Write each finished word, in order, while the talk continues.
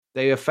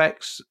the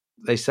effects,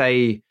 they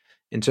say,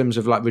 in terms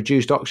of like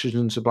reduced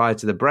oxygen supply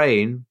to the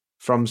brain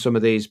from some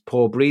of these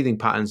poor breathing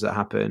patterns that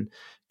happen,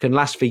 can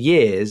last for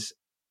years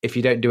if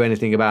you don't do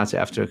anything about it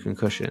after a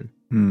concussion.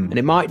 And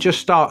it might just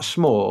start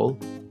small,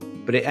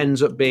 but it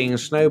ends up being a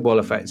snowball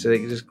effect, so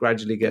it just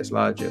gradually gets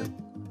larger.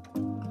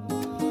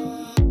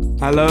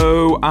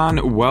 Hello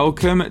and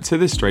welcome to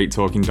the Straight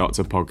Talking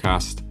Doctor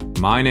podcast.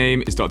 My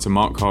name is Dr.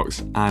 Mark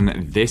Cox,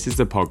 and this is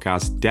the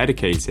podcast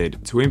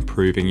dedicated to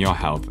improving your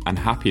health and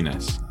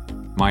happiness.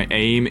 My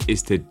aim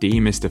is to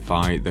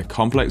demystify the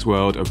complex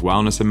world of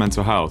wellness and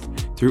mental health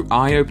through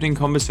eye-opening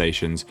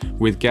conversations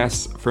with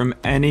guests from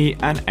any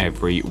and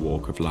every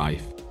walk of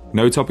life.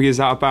 No topic is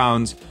out of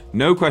bounds,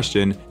 no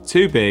question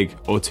too big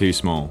or too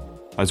small.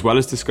 As well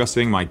as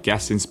discussing my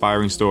guests'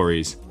 inspiring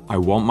stories, I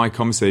want my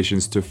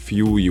conversations to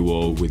fuel you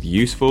all with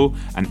useful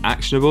and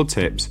actionable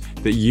tips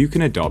that you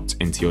can adopt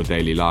into your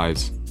daily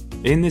lives.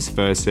 In this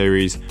first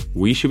series,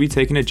 we shall be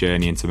taking a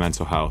journey into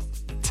mental health,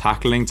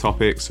 tackling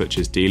topics such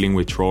as dealing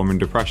with trauma and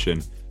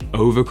depression,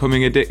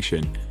 overcoming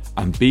addiction,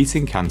 and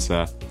beating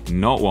cancer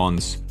not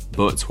once,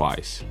 but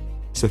twice.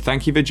 So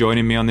thank you for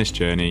joining me on this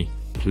journey.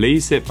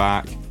 Please sit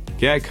back,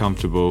 get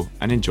comfortable,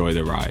 and enjoy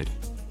the ride.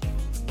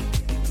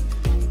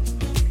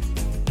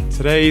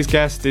 Today's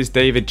guest is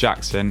David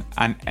Jackson,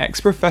 an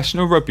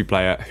ex-professional rugby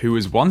player who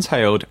was once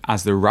hailed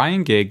as the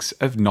Ryan Giggs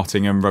of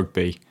Nottingham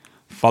rugby.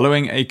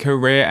 Following a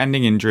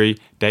career-ending injury,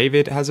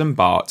 David has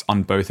embarked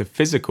on both a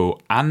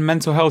physical and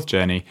mental health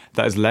journey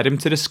that has led him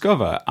to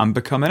discover and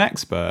become an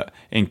expert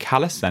in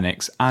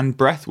calisthenics and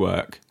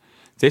breathwork.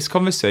 This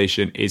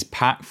conversation is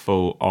packed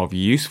full of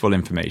useful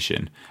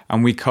information,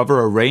 and we cover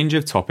a range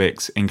of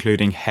topics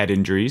including head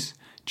injuries,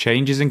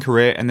 changes in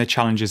career and the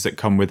challenges that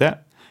come with it,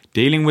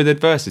 dealing with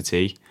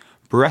adversity,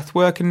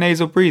 breathwork and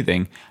nasal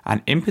breathing,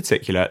 and in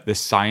particular, the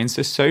science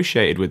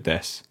associated with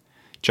this.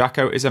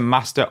 Jacko is a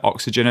master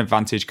Oxygen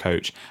Advantage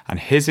coach, and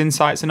his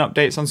insights and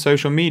updates on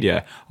social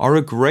media are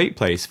a great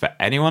place for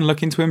anyone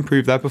looking to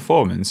improve their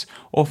performance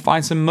or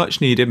find some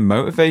much needed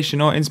motivation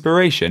or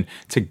inspiration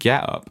to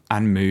get up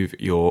and move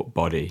your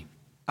body.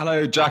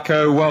 Hello,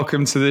 Jacko.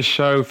 Welcome to the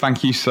show.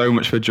 Thank you so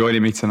much for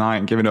joining me tonight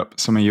and giving up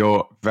some of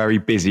your very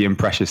busy and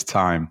precious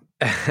time.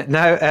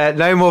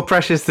 No more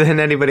precious than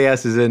anybody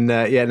else's. And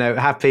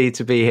happy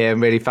to be here.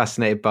 I'm really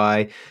fascinated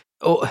by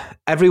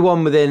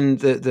everyone within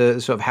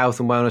the sort of health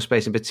and wellness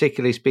space, and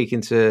particularly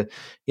speaking to,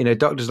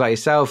 doctors like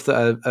yourself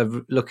that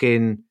are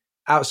looking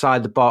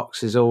outside the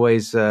box is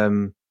always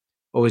a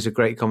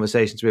great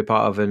conversation to be a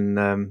part of. And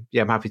I'm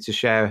happy to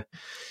share.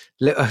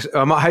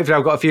 Hopefully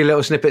I've got a few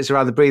little snippets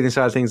around the breathing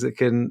side of things that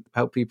can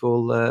help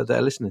people that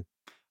are listening.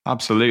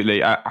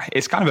 Absolutely.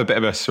 It's kind of a bit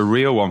of a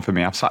surreal one for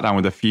me. I've sat down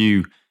with a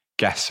few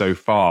guests so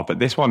far, but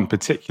this one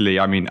particularly,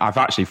 I've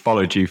actually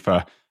followed you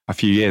for a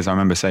few years. I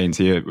remember saying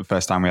to you the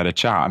first time we had a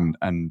chat,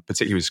 and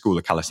particularly with School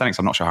of Calisthenics,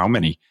 I'm not sure how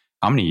many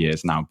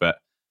years now, but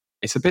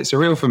it's a bit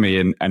surreal for me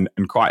and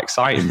quite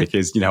exciting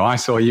because, I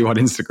saw you on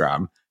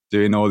Instagram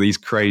doing all these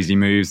crazy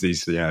moves,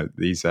 these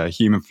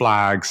human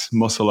flags,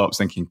 muscle ups,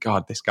 thinking,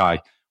 God, this guy,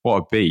 what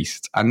a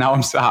beast. And now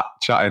I'm sat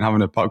chatting,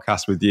 having a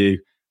podcast with you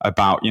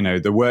about,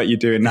 the work you're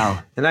doing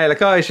now. And now you're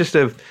like, it's just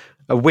a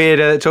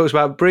weirdo that talks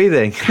about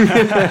breathing.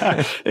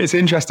 It's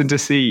interesting to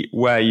see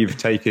where you've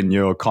taken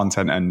your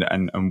content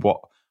and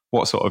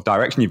what sort of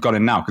direction you've gone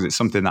in now, because it's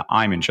something that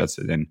I'm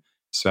interested in.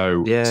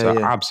 So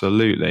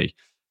absolutely.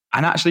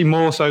 And actually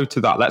more so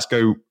to that, let's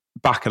go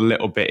back a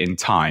little bit in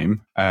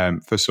time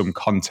for some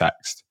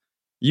context.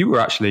 You were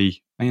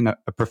actually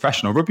a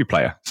professional rugby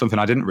player, something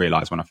I didn't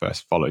realise when I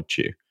first followed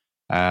you.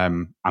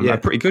 And a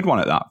pretty good one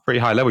at that, pretty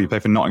high level. You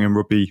played for Nottingham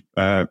Rugby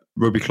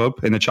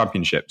Club in the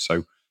Championship.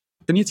 So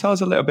can you tell us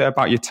a little bit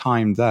about your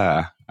time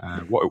there?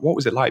 What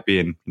was it like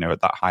being,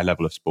 at that high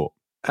level of sport?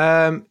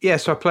 So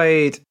I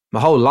played my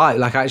whole life.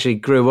 Like, I actually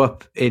grew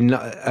up in.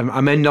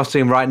 I'm in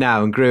Nottingham right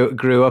now, and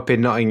grew up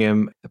in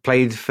Nottingham. I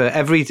played for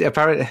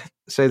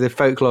so the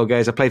folklore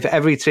goes, I played for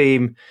every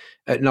team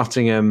at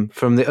Nottingham,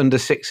 from the under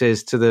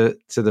sixes to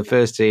the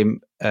first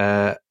team.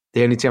 The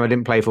only team I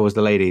didn't play for was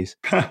the ladies.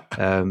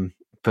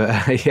 So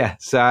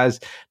I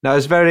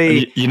was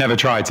very. You never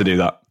tried to do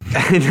that.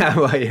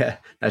 No, that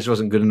just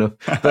wasn't good enough.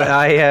 But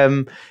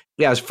I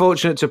was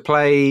fortunate to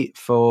play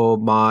for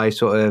my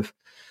sort of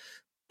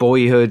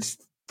boyhood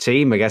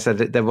team. I guess I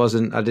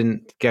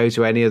didn't go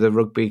to any other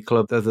rugby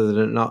club other than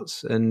at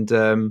Notts, and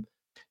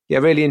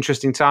really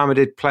interesting time. I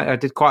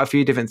did quite a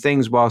few different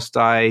things whilst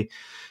I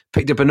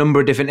picked up a number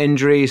of different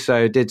injuries. So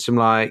I did some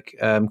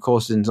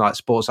courses in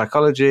sports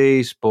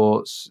psychology,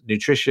 sports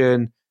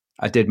nutrition.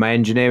 I did my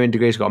engineering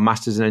degree, so got a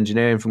master's in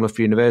engineering from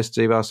Loughborough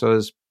University whilst I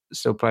was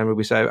still playing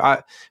rugby. So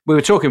we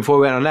were talking before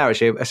we went on now,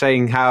 actually,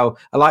 saying how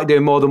I like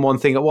doing more than one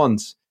thing at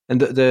once.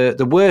 And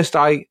the worst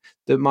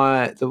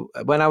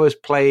when I was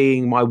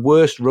playing my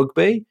worst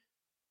rugby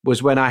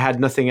was when I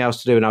had nothing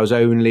else to do and I was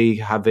only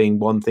having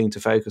one thing to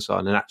focus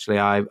on. And actually,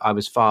 I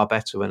was far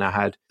better when I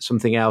had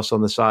something else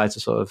on the side to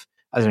sort of,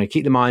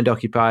 keep the mind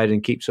occupied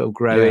and keep sort of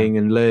growing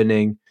and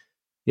learning.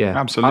 Yeah,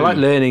 absolutely. I like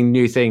learning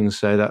new things.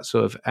 So that's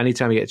sort of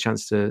anytime you get a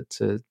chance to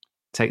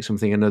take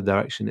something in another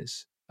direction,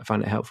 I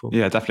find it helpful.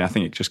 Yeah, definitely. I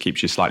think it just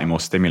keeps you slightly more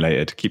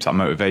stimulated, keeps that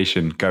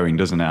motivation going,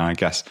 doesn't it? And I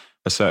guess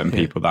for certain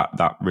people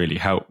that really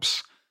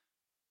helps.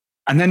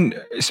 And then,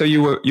 so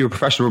you were a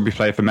professional rugby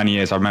player for many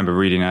years. I remember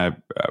reading when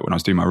I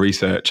was doing my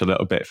research a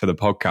little bit for the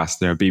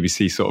podcast,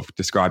 BBC sort of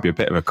described you a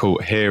bit of a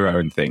cult hero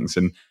and things.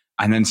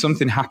 And then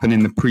something happened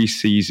in the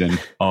pre-season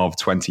of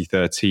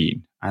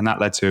 2013, and that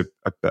led to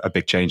a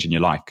big change in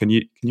your life. Can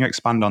you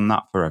expand on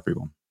that for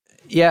everyone?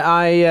 Yeah,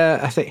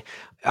 I think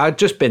I'd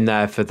just been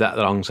there for that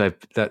long, so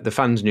the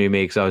fans knew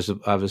me because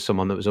I was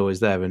someone that was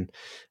always there and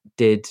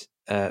did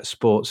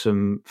sport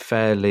some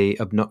fairly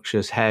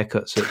obnoxious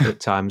haircuts at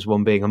times.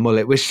 One being a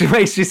mullet, which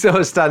makes you sort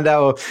of stand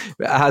out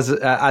or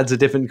adds a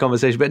different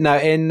conversation. But no,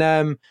 in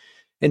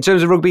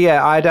terms of rugby,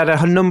 I'd had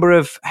a number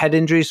of head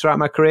injuries throughout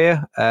my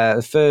career.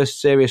 The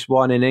first serious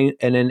one in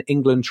an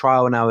England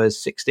trial when I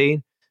was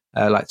 16,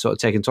 like sort of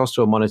taking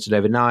Tostal, monitored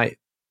overnight.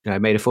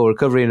 Made a full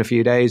recovery in a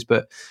few days,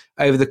 but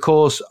over the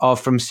course of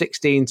from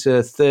 16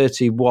 to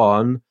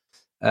 31,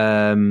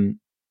 a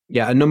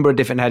number of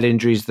different head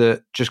injuries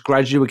that just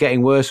gradually were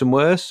getting worse and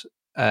worse.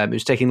 It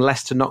was taking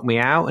less to knock me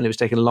out, and it was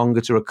taking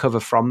longer to recover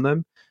from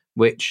them,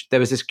 which there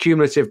was this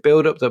cumulative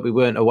build-up that we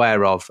weren't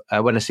aware of.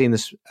 When I seen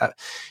this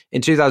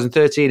in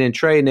 2013 in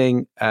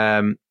training,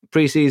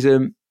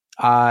 pre-season,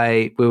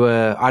 I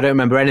don't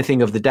remember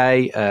anything of the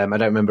day. I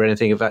don't remember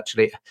anything of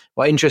actually.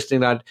 Well,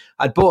 interesting,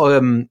 I'd bought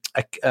a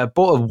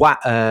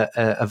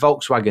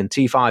Volkswagen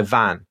T5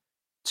 van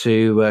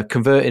to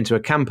convert into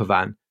a camper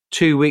van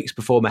 2 weeks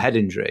before my head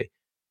injury.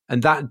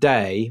 And that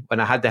day,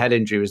 when I had the head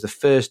injury, was the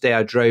first day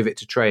I drove it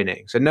to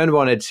training. So no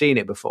one had seen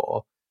it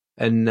before.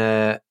 And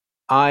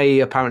I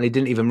apparently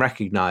didn't even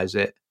recognize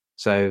it.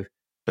 So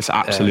it's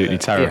absolutely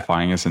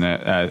terrifying, isn't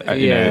it?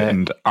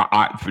 And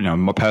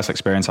my personal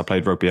experience, I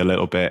played rugby a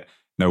little bit,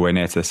 nowhere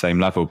near to the same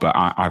level, but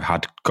I've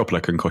had a couple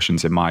of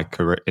concussions in my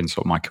career.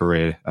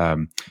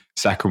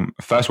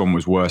 First one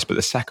was worse, but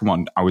the second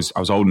one, I was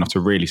old enough to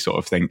really sort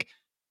of think,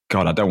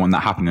 God, I don't want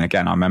that happening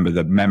again. I remember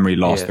the memory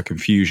loss, the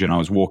confusion. I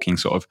was walking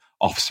sort of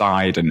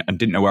offside and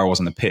didn't know where I was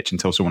on the pitch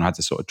until someone had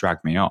to sort of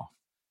drag me off.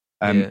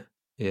 And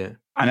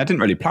I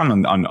didn't really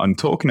plan on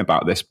talking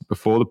about this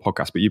before the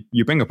podcast, but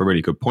you bring up a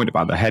really good point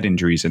about the head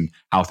injuries and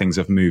how things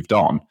have moved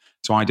on.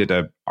 So I did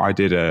a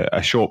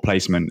short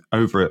placement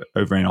over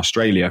in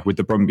Australia with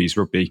the Brumbies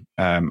Rugby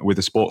with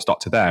a sports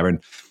doctor there,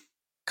 and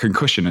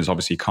concussion has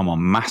obviously come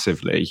on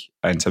massively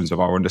in terms of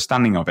our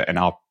understanding of it and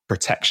our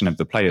protection of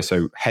the player.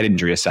 So head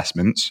injury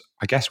assessments,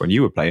 I guess when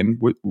you were playing,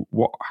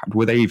 what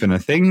were they even a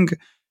thing?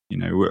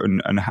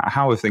 And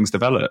how have things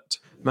developed?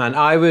 Man,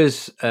 I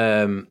was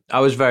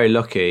very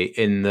lucky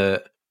in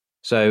that.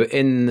 So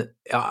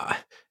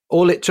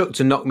all it took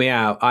to knock me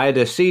out, I had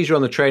a seizure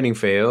on the training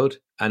field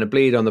and a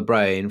bleed on the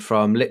brain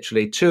from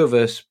literally two of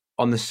us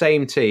on the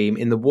same team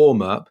in the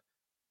warm up,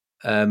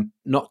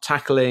 not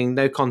tackling,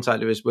 no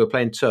contact. We were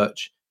playing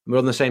touch. We were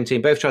on the same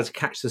team. Both tried to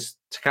catch the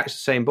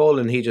same ball,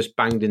 and he just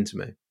banged into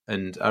me.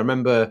 And I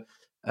remember,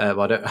 I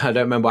don't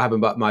remember what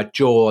happened, but my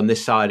jaw on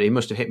this side, he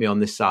must have hit me on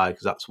this side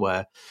because that's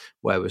where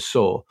it was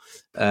sore.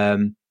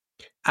 And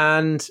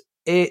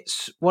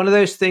it's one of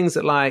those things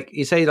that, like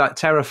you say, like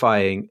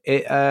terrifying.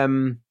 It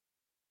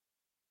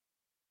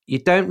you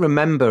don't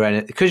remember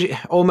anything because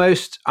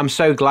I'm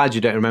so glad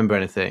you don't remember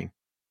anything.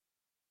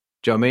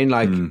 Do you know what I mean?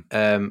 Like,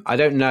 I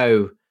don't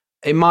know.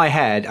 In my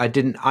head,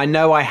 I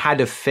know I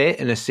had a fit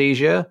and a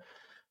seizure,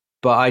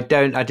 but I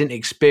didn't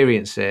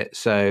experience it.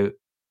 So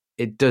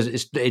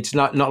it's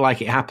not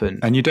like it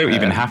happened. And you don't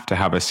even have to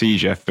have a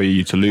seizure for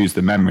you to lose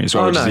the memory as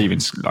well, which is even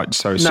like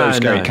so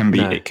scary.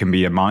 It can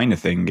be a minor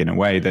thing in a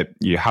way that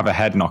you have a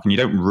head knock and you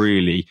don't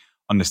really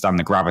understand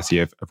the gravity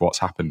of what's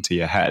happened to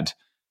your head.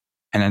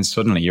 And then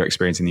suddenly you're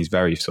experiencing these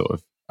very sort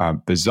of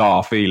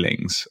bizarre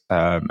feelings,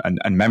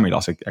 and memory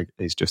loss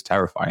is just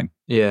terrifying.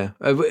 Yeah,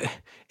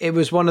 it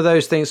was one of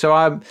those things.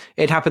 So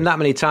it happened that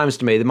many times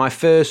to me that my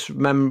first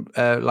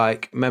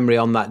memory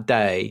on that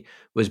day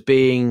was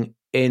being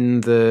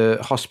in the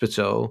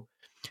hospital,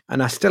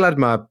 and I still had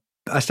my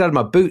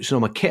boots and all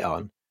my kit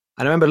on,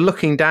 and I remember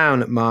looking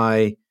down at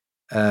my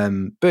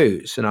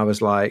boots, and I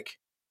was like,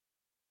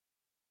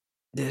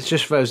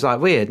 it was like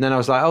weird. And then I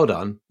was like, hold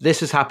on, this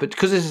has happened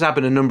because this has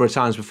happened a number of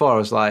times before. I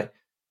was like,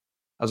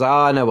 oh,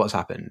 I know what's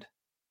happened.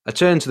 I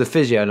turned to the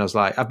physio and I was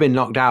like, I've been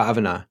knocked out,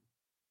 haven't I?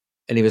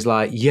 And he was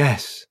like,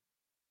 yes.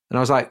 And I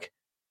was like,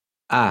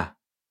 I've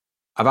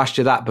asked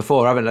you that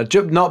before, haven't I?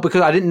 Not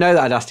because I didn't know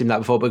that I'd asked him that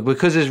before, but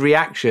because his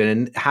reaction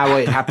and how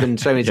it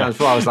happened so many times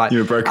before, I was like,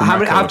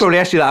 I've probably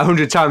asked you that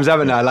 100 times,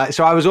 haven't I? Like,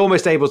 so I was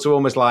almost able to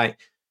like,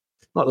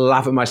 not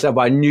laugh at myself,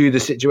 but I knew the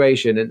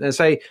situation and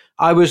say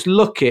I was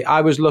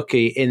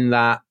lucky in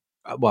that,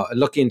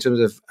 lucky in terms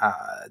of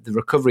the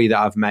recovery that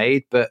I've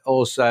made, but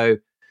also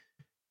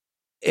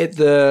at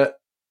the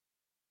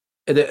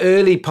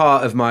early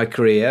part of my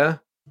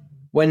career,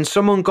 when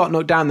someone got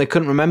knocked down, they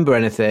couldn't remember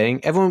anything.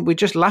 We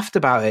just laughed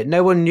about it.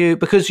 No one knew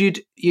because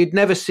you'd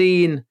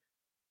seen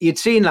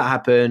that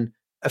happen,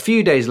 a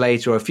few days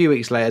later or a few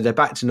weeks later, they're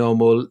back to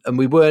normal, and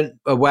we weren't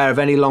aware of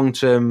any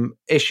long-term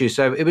issues.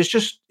 So it was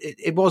just,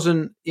 it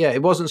wasn't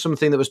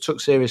something that was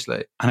took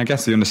seriously. And I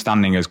guess the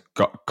understanding has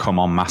come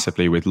on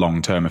massively with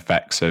long-term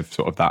effects of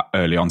sort of that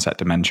early onset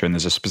dementia. And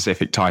there's a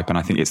specific type, and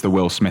I think it's the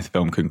Will Smith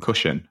film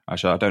Concussion.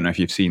 Actually, I don't know if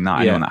you've seen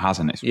that. Anyone that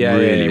hasn't, it's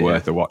really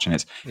worth a watch.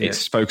 And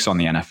it's focused on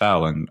the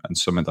NFL and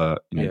some of the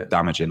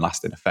damaging,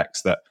 lasting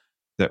effects that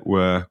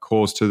were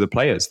caused to the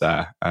players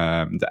there,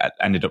 that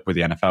ended up with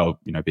the NFL,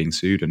 being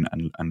sued and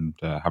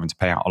having to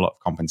pay out a lot of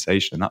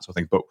compensation and that sort of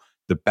thing. But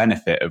the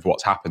benefit of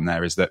what's happened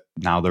there is that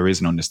now there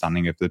is an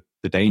understanding of the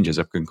dangers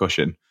of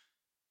concussion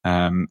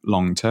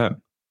long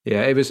term.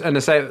 Yeah, it was, and I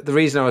say the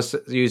reason I was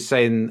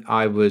saying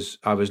I was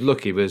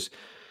lucky was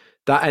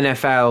that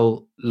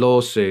NFL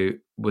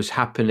lawsuit was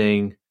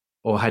happening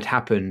or had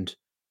happened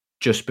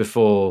just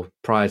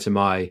prior to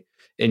my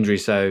injury.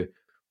 So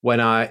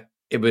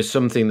it was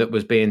something that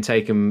was being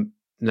taken,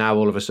 now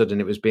all of a sudden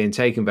it was being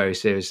taken very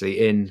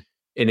seriously in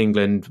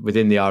England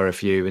within the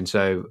RFU. And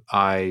so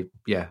I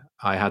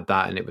had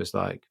that, and it was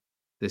like,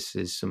 this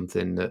is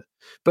something that,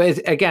 but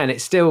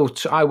it's still,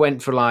 I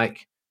went for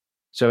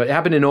so it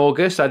happened in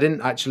August. I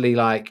didn't actually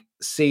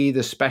see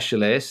the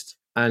specialist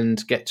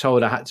and get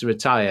told I had to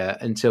retire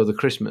until the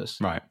Christmas.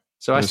 Right.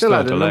 So I still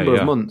had a number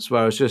of months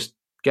where I was just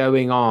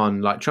going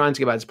on, trying to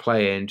get back to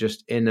playing,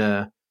 just in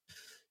a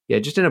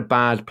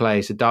bad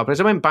place, a dark place.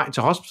 I went back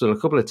to hospital a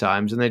couple of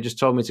times, and they just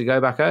told me to go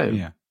back home.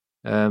 Yeah.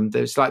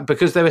 It's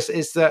because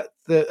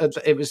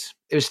it was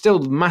still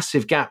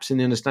massive gaps in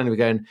the understanding of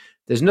going,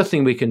 there's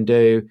nothing we can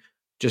do.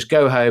 Just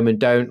go home and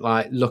don't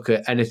look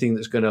at anything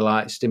that's going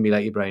to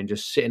stimulate your brain.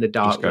 Just sit in a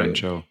dark room.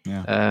 Just go and chill.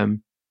 Yeah.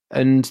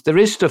 And there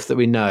is stuff that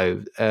we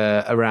know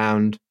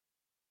around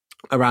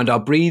our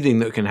breathing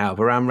that can help,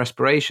 around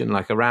respiration,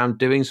 around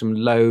doing some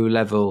low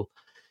level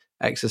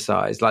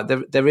exercise.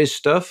 There is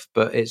stuff,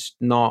 but it's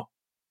not.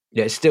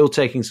 Yeah, it's still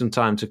taking some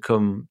time to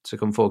come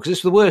forward, because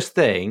it's the worst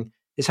thing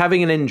is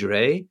having an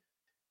injury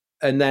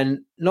and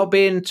then not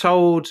being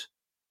told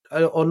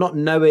or not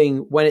knowing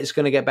when it's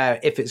going to get better,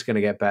 if it's going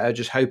to get better,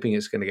 just hoping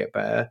it's going to get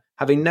better,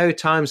 having no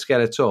time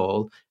scale at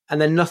all, and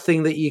then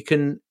nothing that you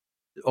can,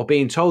 or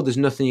being told there's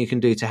nothing you can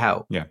do to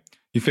help. Yeah,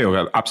 you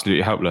feel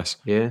absolutely helpless.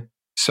 Yeah.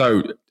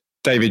 So,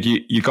 David,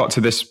 you got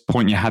to this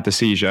point, you had the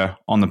seizure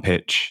on the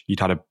pitch,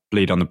 you'd had a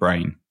bleed on the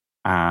brain,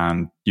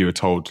 and you were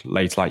told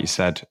later, like you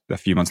said, a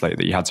few months later,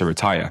 that you had to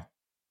retire.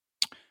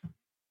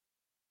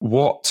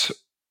 What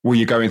were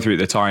you going through at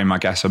the time, I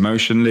guess,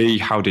 emotionally?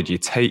 How did you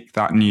take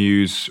that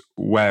news?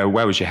 Where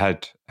was your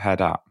head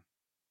at?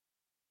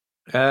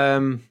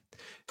 A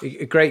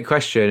great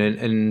question,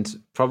 and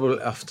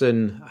probably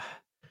often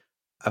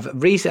I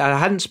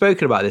hadn't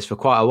spoken about this for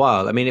quite a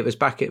while. I mean, it was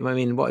back at,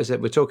 what is it?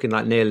 We're talking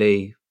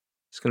nearly,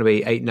 it's going to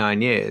be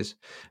 8-9 years,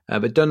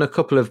 but done a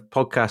couple of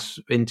podcast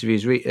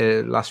interviews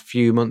last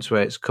few months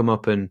where it's come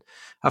up, and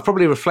I've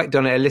probably reflected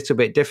on it a little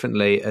bit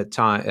differently at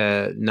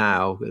time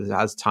now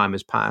as time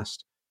has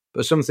passed.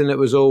 But something that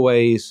was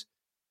always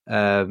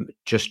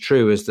just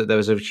true is that there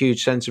was a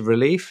huge sense of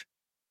relief,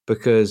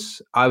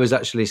 because I was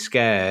actually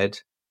scared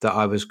that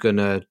I was going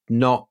to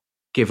not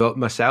give up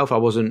myself. I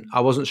wasn't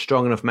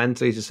strong enough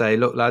mentally to say,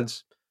 look,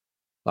 lads,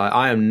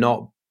 I am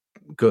not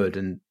good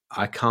and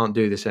I can't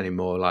do this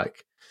anymore.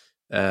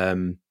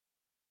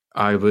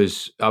 I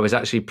was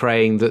actually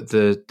praying that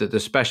the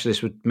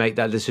specialist would make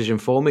that decision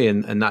for me,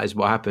 and that is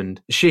what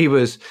happened. She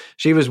was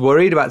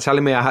worried about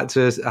telling me I had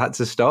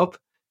to stop,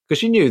 because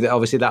she knew that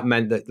obviously that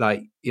meant that what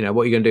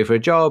are you going to do for a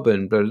job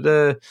and blah,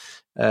 blah,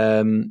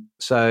 blah.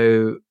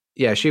 So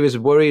yeah, she was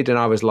worried, and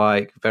I was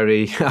I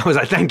was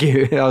like, thank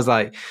you. I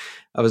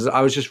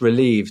was just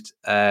relieved.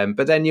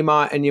 But then your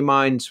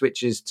mind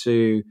switches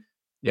to,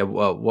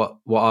 well,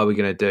 what are we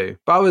going to do?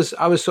 But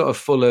I was sort of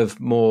full of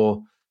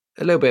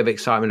a little bit of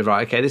excitement of,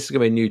 right, okay, this is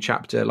going to be a new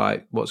chapter,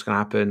 what's going to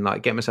happen,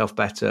 get myself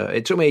better.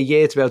 It took me a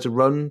year to be able to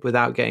run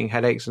without getting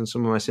headaches and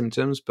some of my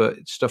symptoms, but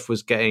stuff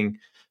was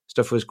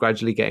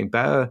gradually getting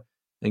better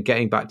and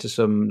getting back to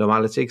some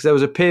normality. Because there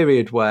was a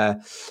period where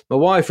my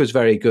wife was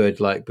very good,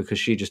 because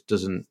she is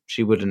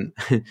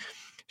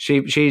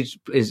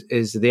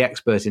the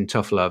expert in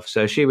tough love.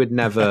 So she would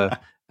never,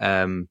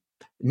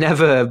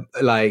 never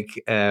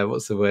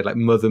what's the word,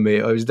 mother me.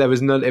 There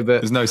was none of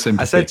it. There's no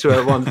sympathy. I said to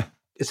her once,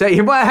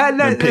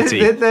 no,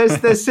 pity.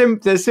 There's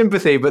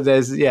sympathy, but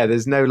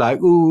there's no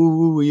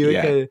ooh, you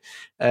okay?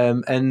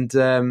 And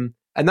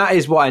that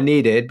is what I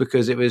needed,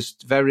 because it was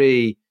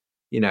very,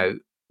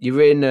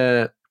 you're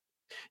in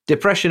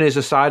depression is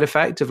a side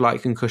effect of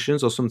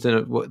concussions or something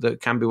that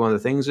can be one of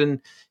the things.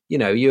 And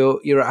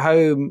you're at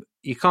home,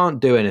 you can't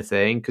do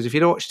anything, because if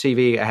you don't watch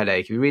TV, you get a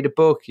headache. If you read a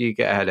book, you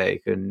get a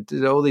headache, and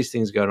there's all these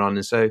things going on.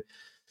 And so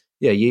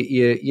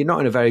you're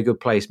not in a very good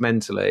place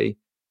mentally.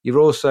 You're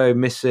also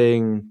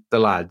missing the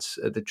lads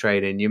at the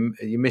training.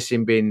 You're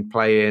missing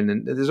playing,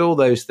 and there's all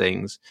those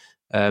things.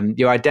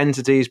 Your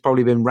identity has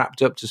probably been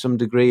wrapped up to some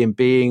degree in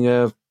being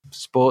a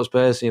sports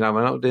person.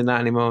 We're not doing that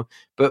anymore.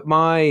 But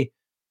I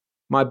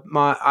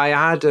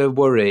had a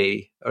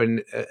worry or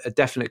a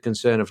definite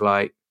concern of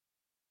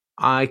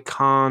I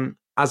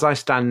as I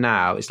stand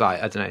now, it's like,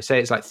 I don't know, say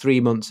it's like 3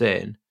 months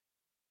in, and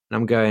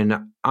I'm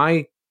going,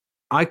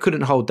 I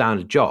couldn't hold down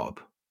a job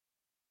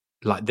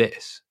like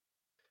this.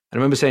 And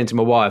I remember saying to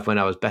my wife when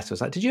I was better, I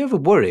was like, did you ever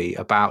worry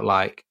about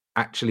like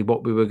actually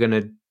what we were going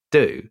to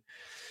do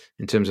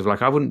in terms of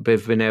like, I wouldn't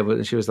have been able,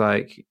 and she was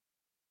like,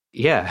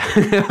 yeah,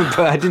 but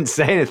I didn't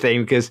say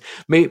anything because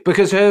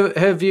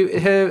her view,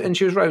 and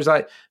she was right. It was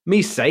like,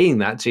 me saying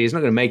that to you is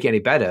not going to make it any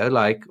better.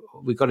 Like,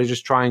 we've got to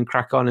just try and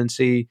crack on and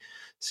see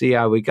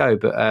how we go.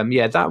 But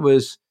yeah, that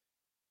was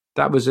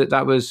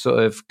sort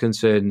of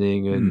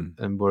concerning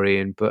and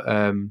worrying. But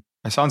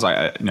it sounds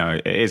like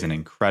it is an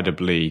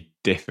incredibly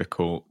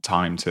difficult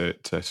time to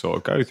sort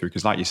of go through,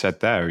 because, like you said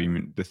there,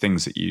 even the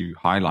things that you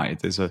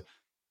highlighted,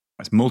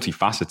 it's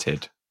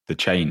multifaceted. The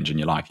change in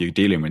your life, you're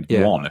dealing with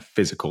a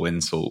physical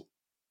insult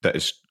that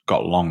has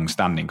got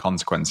long-standing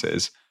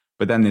consequences,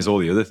 but then there's all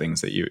the other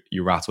things that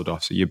you rattled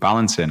off. So you're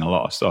balancing a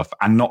lot of stuff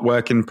and not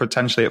working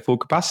potentially at full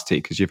capacity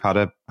because you've had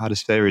a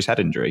serious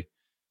head injury.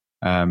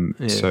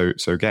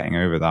 So getting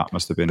over that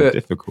must have been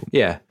difficult.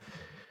 Yeah,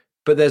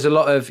 but there's a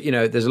lot of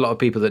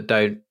people that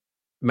don't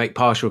make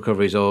partial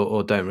recoveries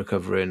or don't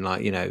recover in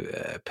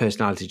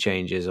personality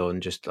changes or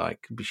just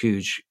like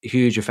huge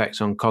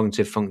effects on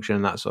cognitive function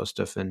and that sort of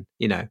stuff. And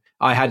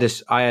I had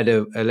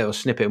a little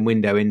snippet and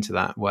window into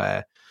that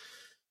where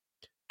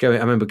I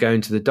remember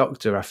going to the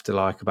doctor after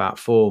like about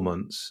 4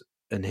 months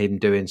and him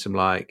doing some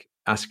like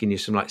asking you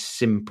some like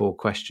simple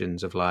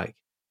questions of like,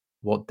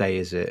 what day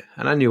is it?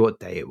 And I knew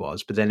what day it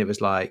was, but then it was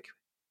like,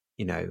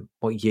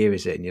 what year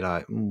is it? And you're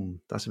like,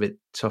 that's a bit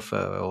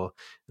tougher. And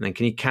then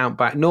can you count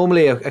back?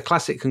 Normally a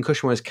classic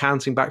concussion was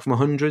counting back from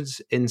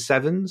hundreds in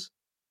sevens.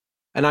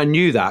 And I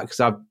knew that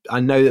because I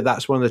know that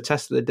that's one of the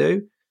tests that they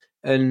do.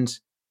 And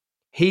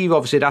he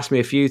obviously had asked me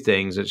a few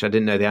things, which I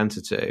didn't know the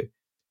answer to.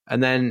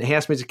 And then he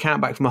asked me to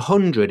count back from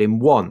 100 in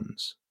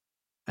ones.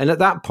 And at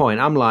that point,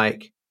 I'm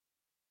like,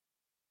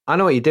 I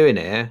know what you're doing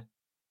here.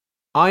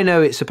 I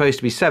know it's supposed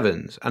to be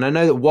sevens. And I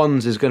know that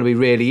ones is going to be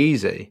really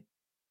easy.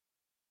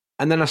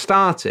 And then I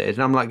started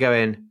and I'm like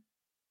going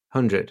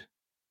 100,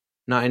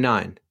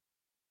 99.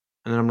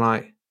 And then I'm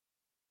like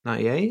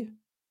 98.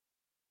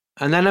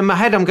 And then in my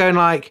head, I'm going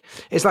like,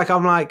 it's like,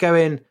 I'm like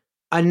going,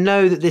 I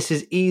know that this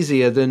is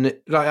easier than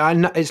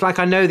like, it's like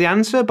I know the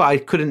answer, but I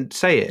couldn't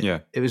say it. Yeah.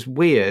 It was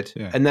weird.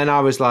 Yeah. And then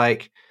I was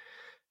like,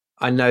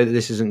 I know that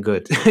this isn't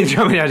good. Do you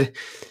know what I mean?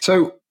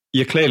 So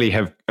you clearly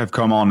have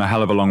come on a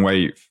hell of a long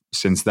way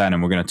since then,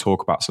 and we're going to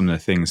talk about some of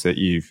the things that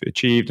you've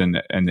achieved and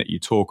that you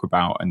talk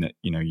about, and that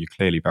you're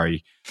clearly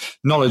very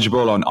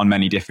knowledgeable on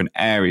many different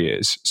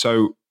areas.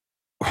 So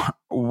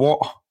what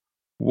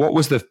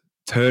was the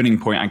turning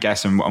point, I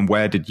guess, and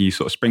where did you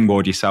sort of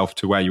springboard yourself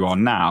to where you are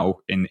now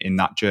in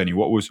that journey?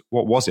 What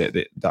was it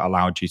that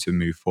allowed you to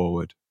move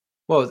forward?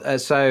 Well,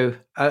 so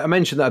I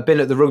mentioned that I've been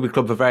at the rugby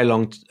club for very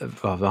long,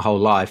 my whole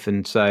life,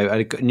 and so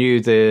I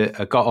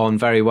got on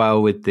very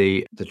well with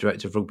the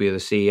director of rugby, or the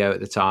CEO at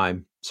the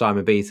time,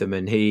 Simon Beetham,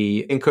 and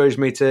he encouraged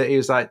me he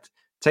was like,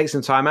 take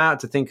some time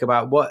out to think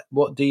about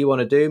what do you want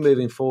to do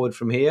moving forward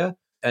from here.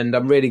 And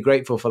I'm really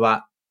grateful for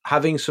that,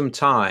 having some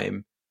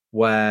time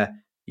where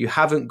you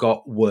haven't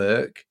got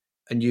work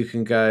and you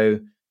can go,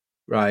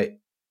 right,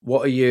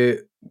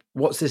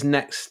 what's this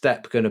next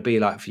step going to be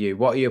like for you?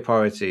 What are your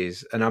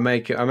priorities? And I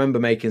remember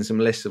making some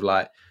lists of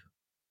like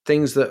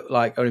things that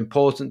like are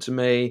important to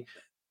me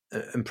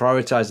and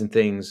prioritizing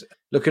things,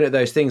 looking at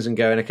those things and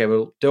going, okay,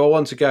 well, do I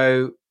want to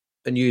go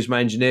and use my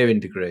engineering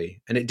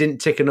degree? And it didn't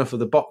tick enough of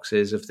the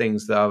boxes of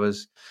things that I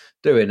was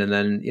doing. And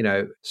then,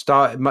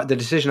 the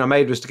decision I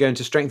made was to go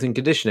into strength and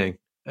conditioning.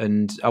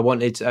 And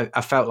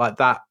I felt like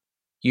that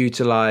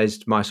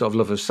utilized my sort of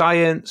love of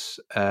science.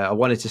 I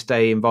wanted to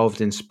stay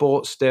involved in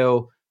sports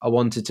still. I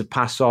wanted to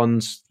pass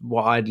on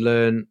what I'd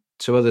learned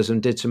to others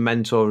and did some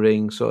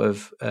mentoring sort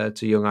of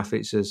to young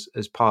athletes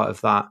as part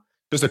of that.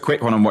 Just a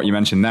quick one on what you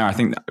mentioned there. I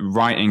think that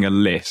writing a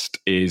list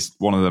is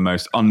one of the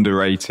most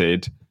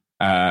underrated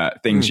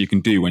things you can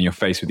do when you're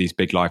faced with these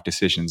big life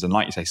decisions. And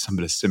like you say, some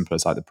of the simple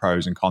as like the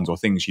pros and cons or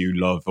things you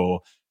love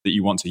or that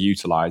you want to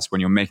utilize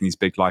when you're making these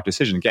big life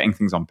decisions, getting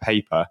things on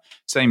paper.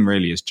 Same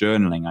really as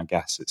journaling, I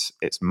guess.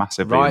 It's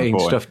massively writing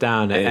important. Stuff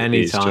down at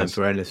any time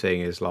for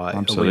anything is like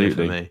absolutely a win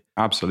for me.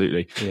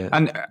 Absolutely. Yeah.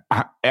 And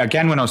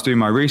again, when I was doing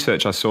my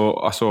research, I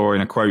saw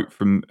in a quote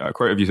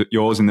of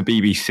yours in the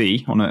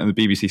BBC on the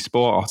BBC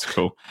Sport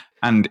article,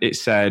 and it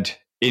said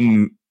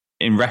in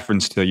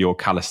reference to your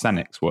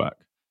calisthenics work,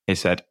 it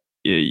said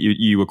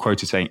you were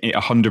quoted saying it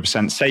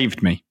 100%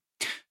 saved me.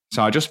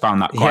 So I just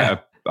found that quite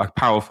a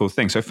powerful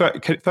thing. So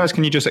first,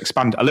 can you just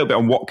expand a little bit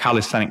on what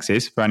calisthenics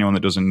is for anyone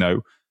that doesn't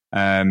know,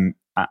 and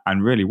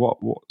really what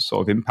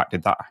sort of impact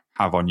did that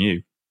have on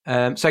you?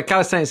 So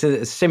calisthenics is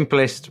the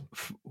simplest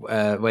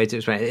way to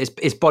explain it.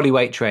 It's body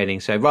weight training.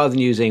 So rather than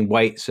using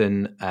weights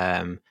and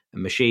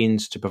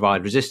machines to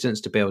provide resistance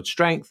to build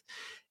strength,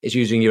 it's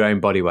using your own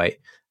body weight.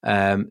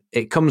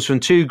 It comes from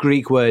two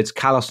Greek words,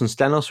 kalos and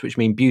stenos, which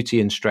mean beauty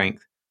and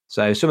strength.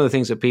 So some of the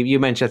things that you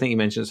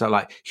mentioned, so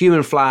like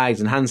human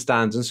flags and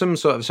handstands and some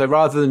sort of, so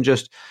rather than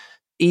just,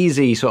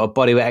 easy sort of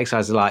bodyweight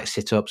exercises like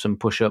sit-ups and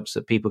push-ups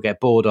that people get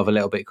bored of a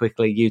little bit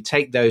quickly. You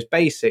take those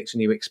basics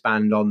and you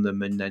expand on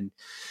them, and then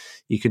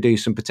you could do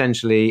some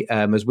potentially,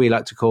 as we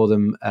like to call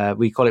them,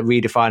 we call it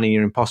redefining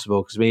your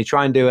impossible. Because when you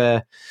try and do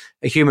a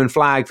human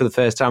flag for the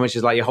first time, which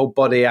is like your whole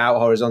body out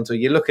horizontal,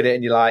 you look at it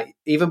and you're like,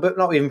 but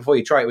not even before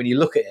you try it, when you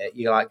look at it,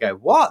 you like go,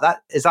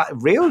 what? Is that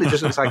real? It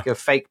just looks like a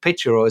fake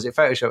picture, or is it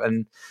Photoshop?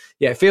 And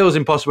yeah, it feels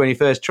impossible when you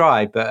first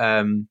try.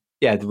 But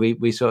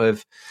we sort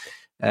of,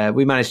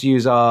 we managed to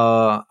use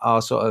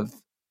our sort of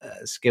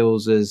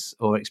skills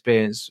or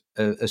experience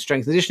as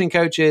strength and conditioning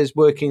coaches,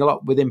 working a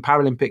lot within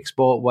Paralympic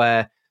sport,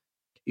 where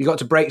you got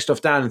to break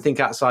stuff down and think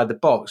outside the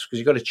box, because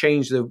you've got to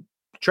change the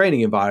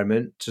training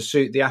environment to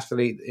suit the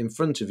athlete in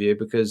front of you,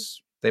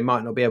 because they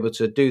might not be able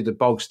to do the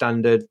bog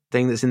standard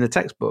thing that's in the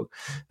textbook.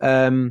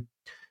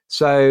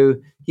 So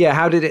yeah,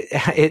 how did it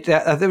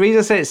the reason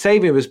I say it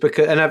saved me was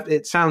because, and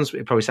it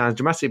probably sounds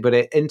dramatic, but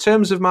in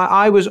terms of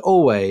I was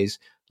always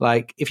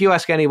like, if you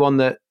ask anyone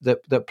that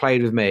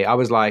played with me, I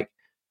was like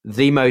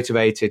the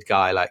motivated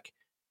guy. Like,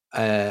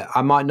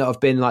 I might not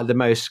have been like the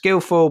most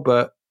skillful,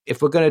 but if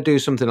we're going to do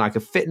something like a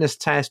fitness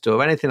test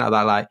or anything like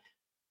that, like,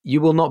 you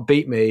will not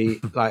beat me.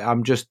 Like,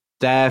 I'm just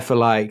there for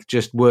like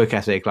just work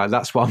ethic. Like,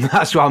 that's what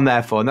I'm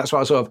there for, and that's what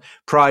I sort of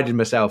prided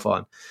myself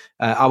on.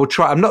 I would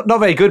try. I'm not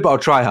very good, but I'll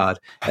try hard.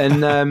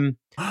 And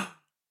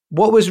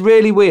what was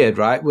really weird,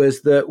 right,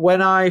 was that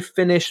when I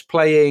finished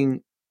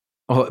playing.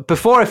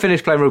 Before I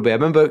finished playing rugby, I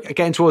remember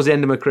getting towards the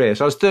end of my career.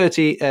 So I was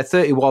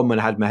 31 when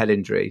I had my head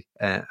injury.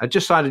 I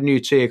just signed a new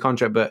 2-year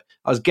contract, but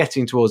I was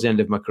getting towards the end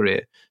of my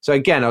career. So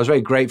again, I was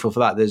very grateful for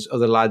that. There's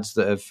other lads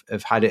that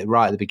have had it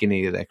right at the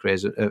beginning of their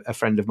careers. A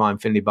friend of mine,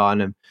 Finley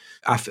Barnum,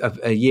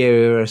 a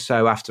year or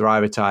so after I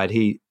retired,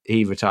 he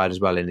retired as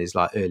well in his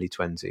like early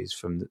 20s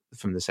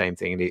from the same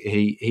thing, and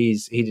he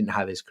didn't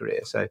have his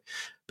career. So,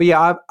 but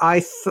yeah,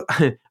 I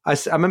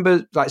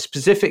remember like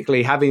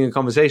specifically having a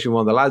conversation with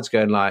one of the lads,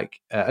 going like,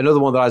 another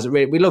one of the lads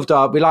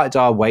that we liked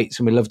our weights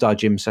and we loved our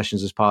gym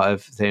sessions as part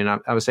of the thing. And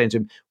I was saying to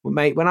him, well,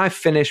 mate, when I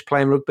finish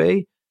playing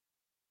rugby,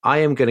 I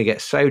am going to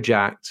get so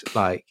jacked,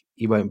 like,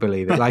 you won't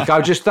believe it. Like,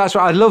 that's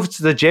what I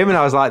loved the gym, and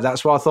I was like,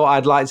 that's what I thought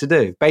I'd like to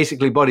do,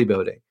 basically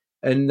bodybuilding.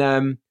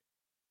 And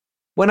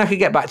when I could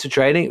get back to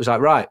training, it was like,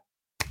 right,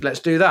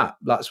 let's do that.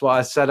 That's what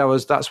I said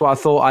that's what I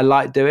thought I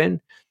liked doing.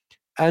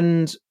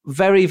 And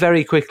very,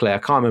 very quickly, I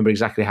can't remember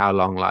exactly how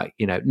long, like,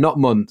 not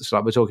months,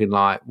 like we're talking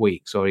like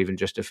weeks or even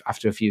just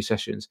after a few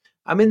sessions,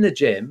 I'm in the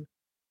gym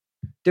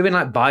doing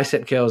like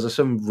bicep curls or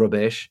some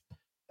rubbish.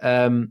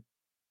 And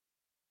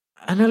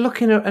I'm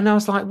looking and I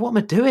was like, what am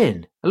I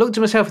doing? I looked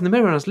at myself in the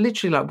mirror and I was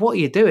literally like, what are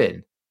you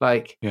doing?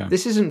 Like,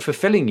 This isn't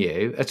fulfilling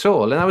you at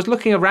all. And I was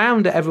looking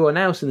around at everyone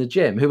else in the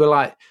gym who were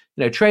like,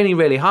 training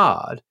really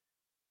hard.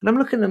 And I'm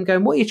looking at them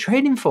going, what are you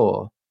training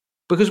for?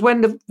 Because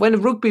when the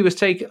rugby was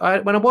taken,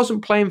 when I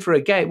wasn't playing for a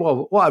game,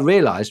 well, what I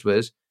realised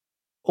was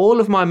all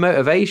of my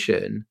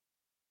motivation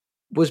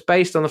was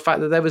based on the fact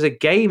that there was a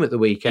game at the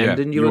weekend,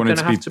 and you were going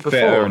to have to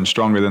perform. Fitter and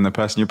stronger than the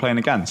person you're playing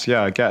against.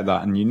 Yeah, I get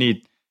that, and you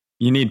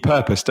need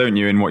purpose, don't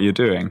you, in what you're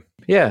doing?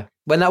 Yeah,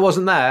 when that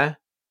wasn't there,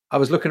 I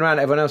was looking around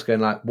at everyone else,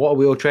 going like, "What are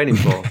we all training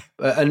for?"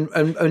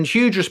 and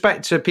huge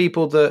respect to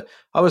people that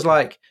I was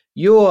like,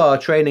 "You are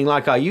training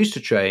like I used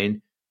to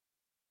train."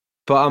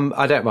 But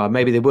I don't know,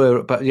 maybe they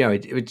were, but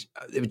it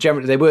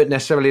generally, they weren't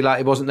necessarily like,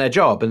 it wasn't their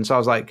job. And so I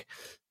was like,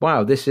 wow,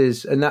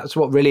 and that's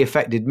what really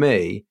affected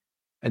me.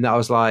 And that I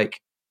was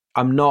like,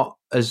 I'm not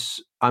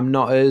as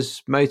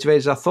motivated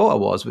as I thought I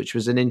was, which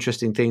was an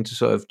interesting thing to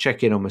sort of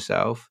check in on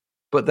myself.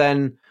 But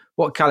then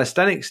what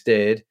calisthenics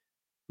did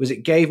was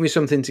it gave me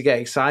something to get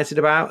excited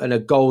about and a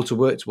goal to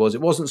work towards.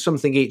 It wasn't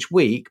something each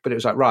week, but it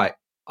was like, right,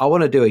 I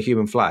want to do a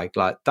human flag.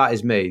 Like, that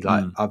is me.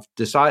 Like, I've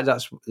decided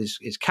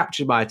it's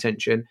captured my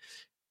attention.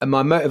 And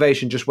my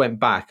motivation just went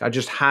back. I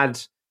just had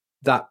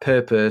that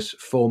purpose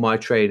for my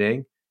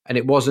training. And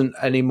it wasn't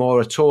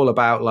anymore at all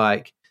about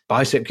like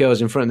bicep curls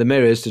in front of the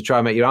mirrors to try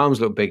and make your arms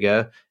look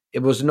bigger. It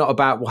was not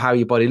about how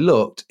your body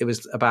looked. It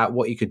was about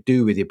what you could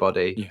do with your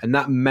body. Yeah. And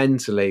that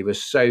mentally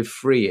was so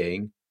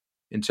freeing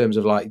in terms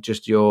of like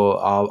just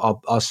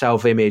our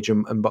self-image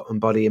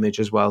and body image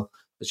as well.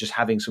 It's just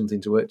having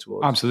something to work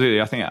towards. Absolutely.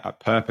 I think a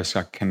purpose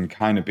can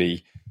kind of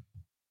be,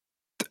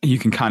 you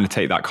can kind of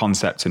take that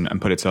concept and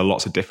put it to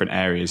lots of different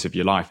areas of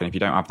your life. And if you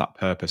don't have that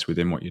purpose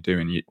within what you're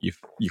doing,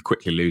 you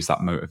quickly lose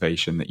that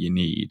motivation that you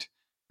need.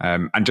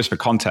 And just for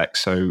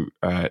context, so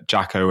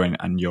Jacko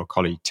and your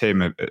colleague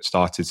Tim have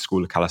started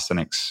School of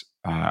Calisthenics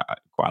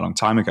quite a long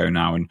time ago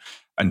now,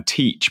 and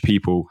teach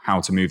people how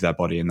to move their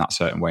body in that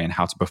certain way and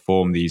how to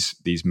perform these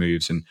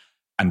moves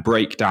and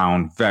break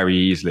down very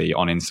easily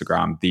on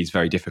Instagram these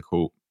very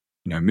difficult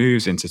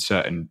moves into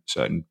certain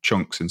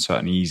chunks and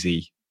certain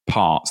easy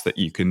parts that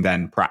you can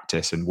then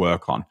practice and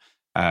work on,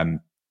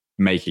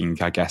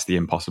 making, I guess, the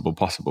impossible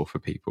possible for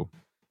people,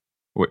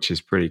 which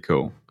is pretty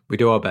cool. We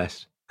do our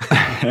best.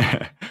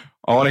 I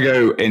want to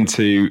go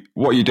into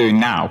what you're doing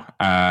now,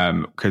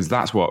 because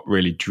that's what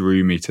really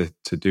drew me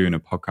to doing a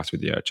podcast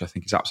with you, which I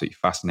think is absolutely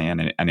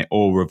fascinating, and it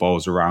all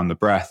revolves around the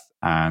breath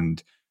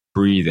and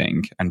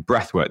breathing and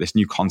breath work, this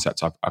new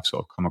concept I've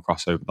sort of come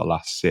across over the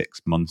last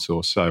 6 months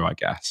or so, I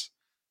guess.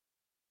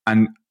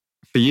 And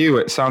for you,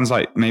 it sounds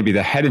like maybe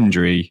the head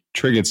injury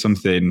triggered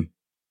something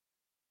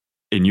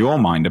in your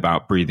mind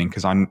about breathing,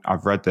 because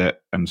I've read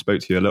that and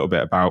spoke to you a little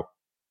bit about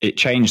it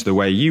changed the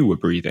way you were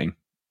breathing.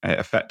 It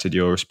affected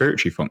your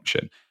respiratory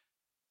function.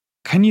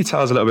 Can you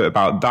tell us a little bit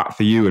about that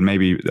for you, and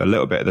maybe a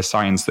little bit of the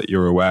science that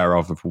you're aware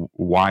of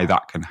why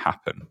that can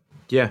happen?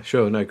 Yeah,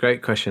 sure. No,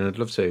 great question. I'd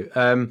love to.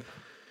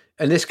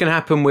 And this can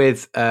happen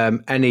with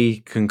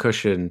any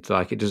concussion.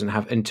 Like, it doesn't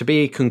have, and to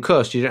be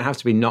concussed, you don't have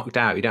to be knocked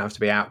out. You don't have to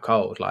be out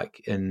cold.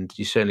 Like, and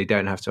you certainly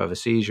don't have to have a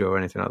seizure or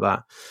anything like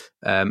that.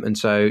 And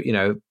so,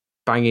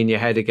 banging your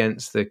head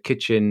against the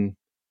kitchen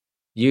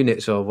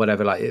units or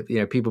whatever, like,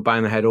 people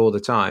bang their head all the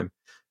time.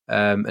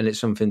 And it's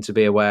something to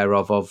be aware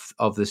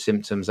of the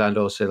symptoms, and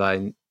also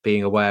like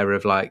being aware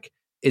of like,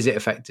 is it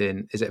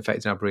affecting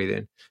our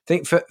breathing? I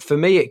think for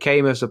me, it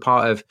came as a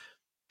part of,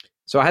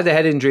 so I had a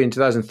head injury in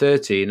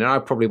 2013, and I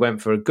probably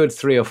went for a good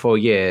 3 or 4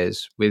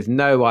 years with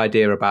no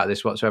idea about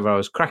this whatsoever. I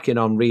was cracking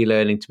on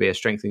relearning to be a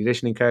strength and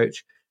conditioning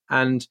coach,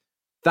 and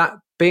that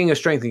being a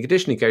strength and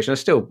conditioning coach, and I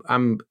still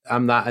I'm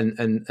that,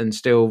 and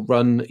still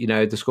run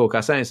the school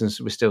calisthenics, and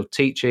we're still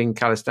teaching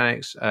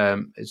calisthenics.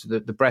 It's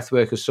the breath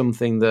work is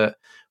something that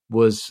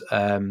was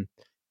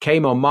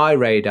came on my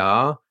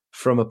radar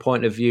from a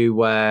point of view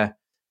where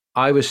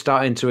I was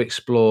starting to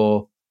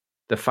explore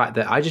the fact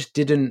that I just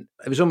didn't,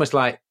 it was almost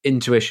like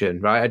intuition,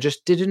 right? I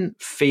just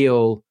didn't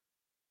feel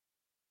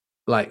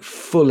like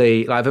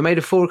fully, like if I made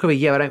a full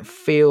recovery, I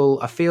feel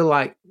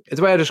like,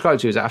 the way I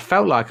described it is that I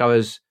felt like I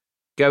was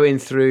going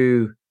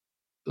through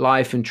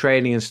life and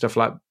training and stuff,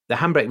 like the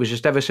handbrake was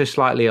just ever so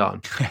slightly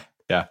on.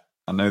 Yeah,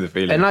 I know the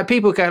feeling. And like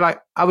people go, like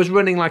I was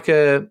running like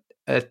a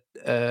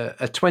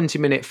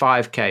 20-minute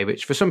 5K,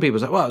 which for some people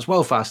is like, well, it's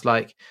well fast,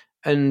 like,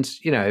 and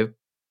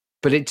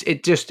but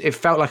it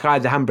felt like I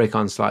had the handbrake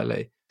on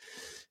slightly.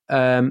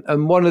 And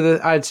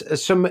I had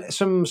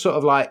some sort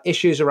of like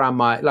issues around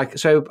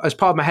so as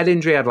part of my head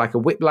injury, I had like a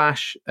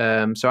whiplash.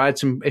 So I had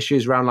some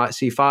issues around like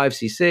C5,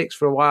 C6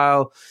 for a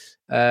while.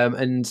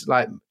 And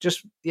like,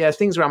 just,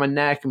 things around my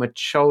neck and my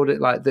shoulder,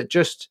 like that,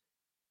 just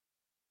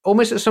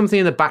almost something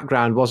in the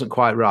background wasn't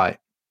quite right.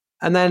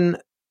 And then,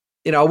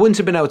 I wouldn't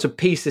have been able to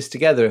piece this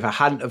together if I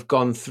hadn't have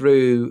gone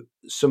through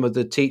some of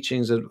the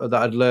teachings that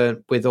I'd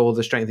learned with all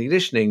the strength and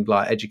conditioning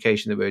like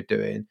education that we were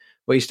doing,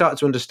 where you start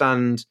to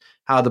understand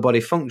how the body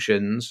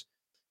functions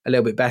a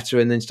little bit better,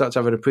 and then start to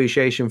have an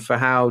appreciation for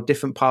how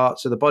different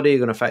parts of the body are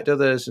going to affect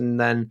others. And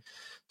then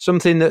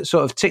something that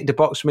sort of ticked the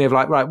box for me of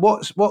like, right,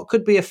 what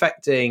could be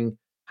affecting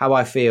how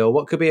I feel?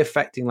 What could be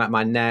affecting like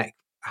my neck,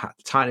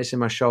 tightness in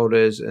my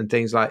shoulders, and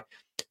things like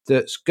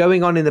that's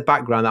going on in the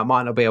background that I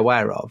might not be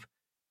aware of.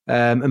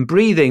 And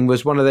breathing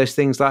was one of those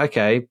things like,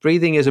 okay,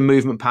 breathing is a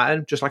movement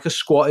pattern, just like a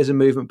squat is a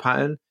movement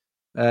pattern.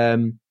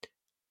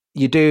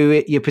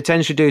 You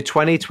potentially do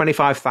 20,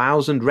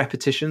 25,000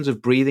 repetitions of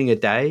breathing a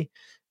day.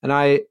 And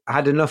I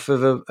had enough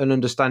of an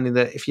understanding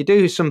that if you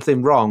do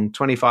something wrong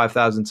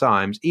 25,000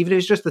 times, even if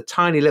it's just a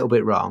tiny little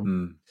bit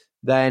wrong,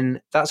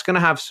 then that's going to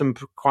have some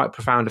quite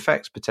profound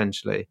effects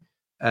potentially.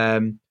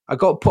 I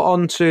got put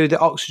onto the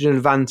Oxygen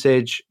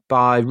Advantage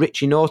by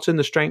Richie Norton,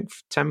 the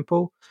Strength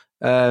Temple.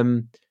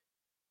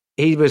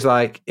 He was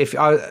like, if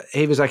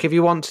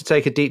you want to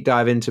take a deep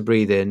dive into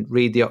breathing,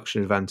 read the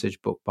Oxygen Advantage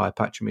book by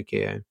Patrick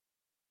McKeown.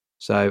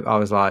 So I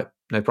was like,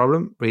 no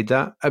problem, read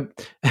that.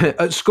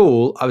 At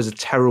school, I was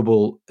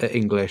terrible at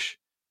English,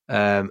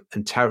 and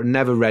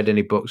never read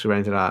any books or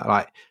anything like that.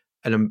 Like,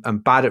 and I'm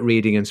bad at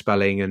reading and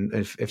spelling. And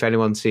if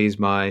anyone sees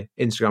my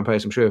Instagram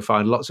post, I'm sure you'll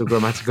find lots of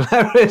grammatical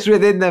errors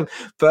within them.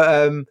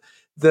 But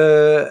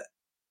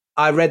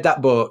I read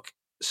that book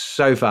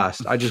so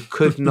fast. I just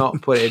could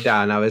not put it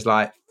down. I was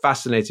like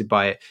fascinated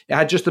by it. It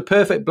had just the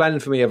perfect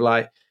blend for me of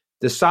like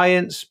the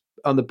science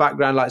on the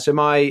background. Like, so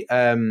my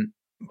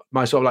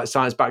sort of like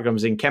science background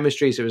was in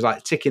chemistry. So it was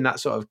like ticking that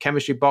sort of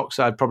chemistry box.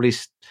 I'd probably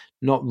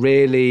not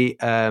really,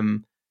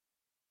 I'd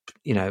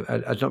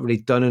not really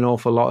done an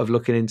awful lot of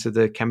looking into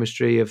the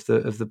chemistry of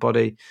the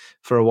body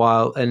for a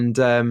while. And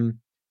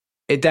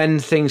then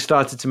things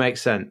started to make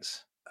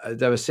sense.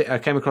 I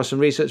came across some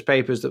research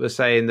papers that were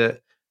saying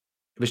that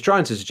it was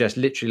trying to suggest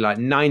literally like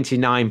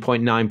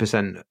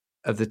 99.9%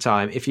 of the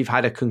time, if you've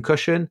had a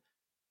concussion,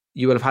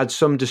 you will have had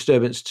some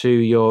disturbance to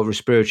your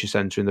respiratory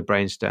center in the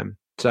brainstem.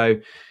 So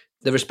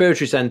the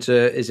respiratory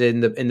center is in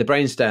the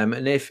brainstem,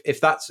 and if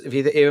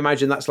you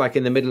imagine that's like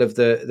in the middle of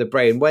the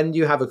brain, when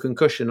you have a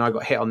concussion, I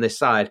got hit on this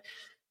side.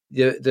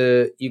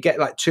 You get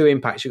like two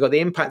impacts. You got the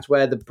impact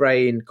where the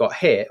brain got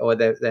hit, or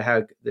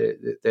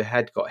the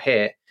head got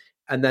hit,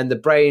 and then the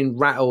brain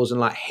rattles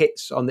and like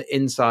hits on the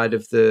inside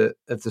of the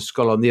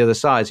skull on the other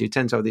side. So you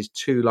tend to have these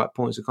two like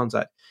points of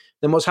contact.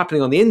 Then what's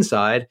happening on the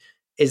inside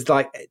is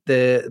like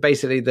the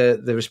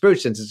respiratory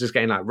center is just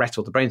getting like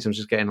rattled. The brainstem is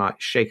just getting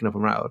like shaken up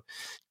and rattled.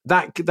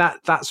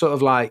 That sort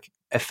of like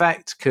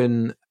effect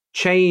can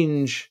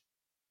change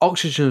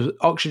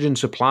oxygen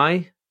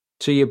supply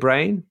to your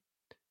brain.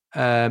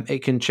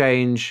 It can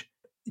change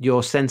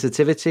your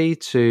sensitivity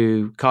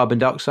to carbon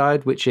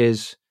dioxide, which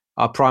is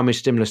our primary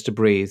stimulus to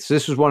breathe. So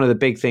this was one of the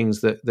big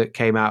things that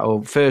came out,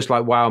 or first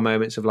like wow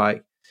moments of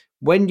like,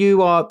 when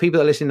you are, people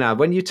that are listening now,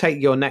 when you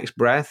take your next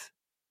breath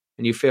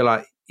and you feel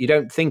like you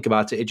don't think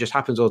about it, it just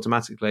happens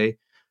automatically.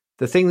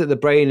 The thing that the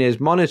brain is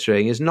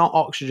monitoring is not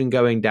oxygen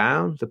going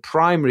down. The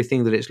primary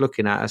thing that it's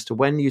looking at as to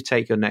when you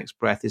take your next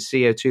breath is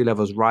CO2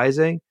 levels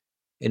rising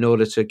in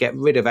order to get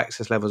rid of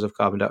excess levels of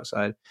carbon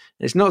dioxide. And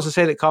it's not to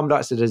say that carbon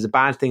dioxide is a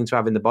bad thing to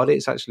have in the body.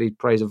 It's actually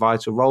plays a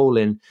vital role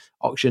in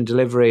oxygen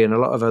delivery and a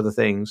lot of other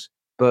things.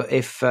 But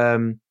if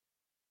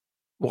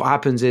what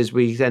happens is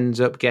we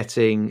end up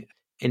getting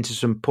into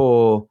some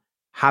poor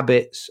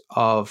habits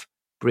of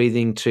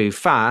breathing too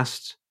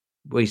fast,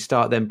 we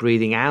start then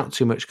breathing out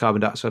too much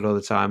carbon dioxide all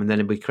the time. And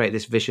then we create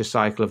this vicious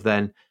cycle of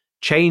then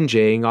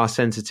changing our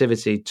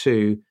sensitivity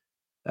to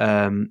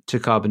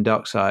carbon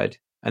dioxide,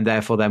 and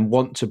therefore then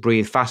want to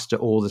breathe faster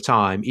all the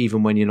time,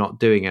 even when you're not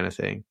doing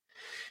anything.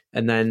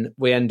 And then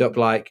we end up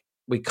like,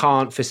 we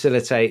can't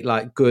facilitate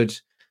like good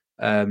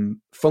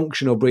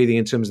functional breathing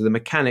in terms of the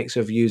mechanics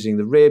of using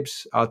the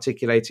ribs,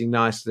 articulating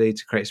nicely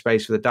to create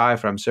space for the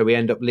diaphragm. So we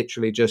end up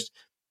literally just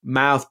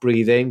mouth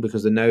breathing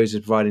because the nose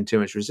is providing too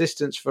much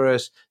resistance for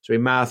us. So we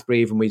mouth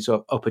breathe and we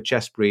sort of upper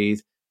chest breathe.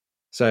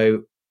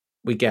 So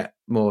we get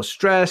more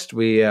stressed.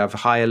 We have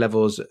higher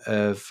levels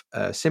of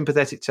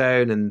sympathetic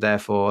tone and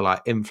therefore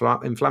like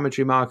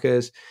inflammatory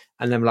markers.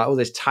 And then like all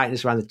this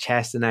tightness around the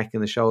chest, the neck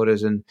and the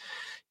shoulders. And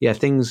yeah,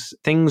 things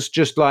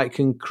just like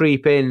can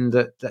creep in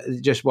that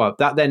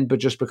then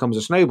just becomes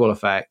a snowball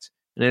effect.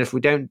 And then if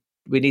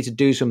we need to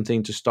do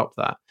something to stop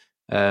that.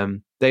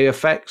 The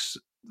effects,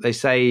 they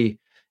say,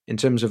 in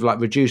terms of like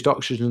reduced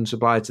oxygen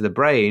supply to the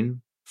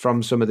brain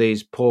from some of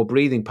these poor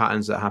breathing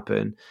patterns that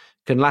happen,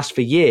 can last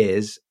for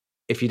years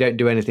if you don't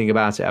do anything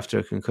about it after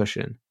a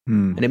concussion.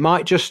 And it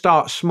might just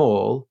start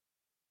small,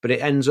 but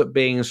it ends up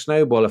being a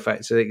snowball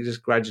effect. So it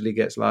just gradually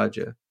gets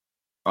larger.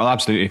 Well,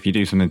 absolutely. If you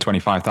do something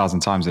 25,000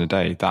 times in a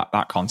day,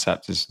 that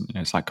concept is,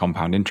 it's like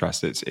compound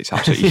interest. It's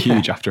absolutely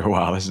huge after a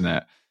while, isn't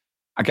it?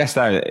 I guess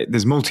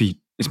it's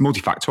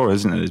multifactorial,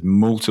 isn't it? There's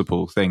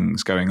multiple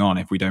things going on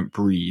if we don't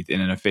breathe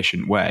in an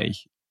efficient way,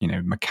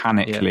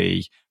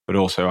 mechanically, but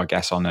also I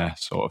guess on a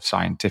sort of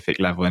scientific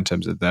level in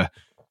terms of the,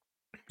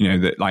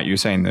 like you were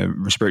saying, the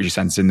respiratory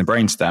sensors in the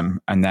brainstem,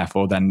 and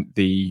therefore then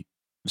the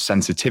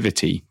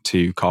sensitivity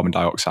to carbon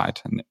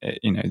dioxide. And,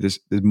 there's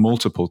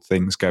multiple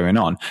things going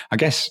on. I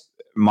guess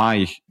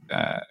my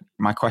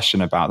question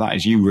about that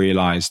is, you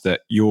realized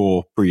that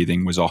your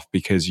breathing was off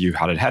because you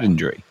had a head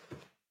injury,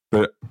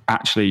 but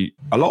actually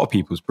a lot of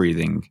people's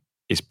breathing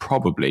is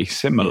probably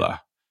similar.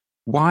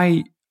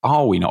 Why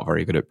are we not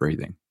very good at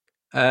breathing?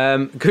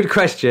 Good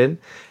question.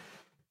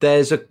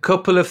 There's a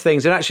couple of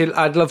things, and actually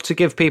I'd love to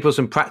give people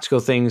some practical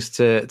things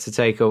to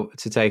take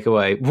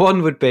away.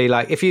 One would be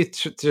like, if you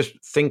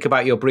just think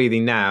about your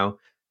breathing now,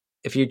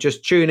 if you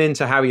just tune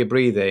into how you're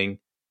breathing,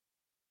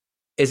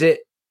 is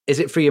it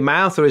through your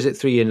mouth or is it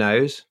through your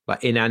nose,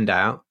 like in and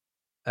out?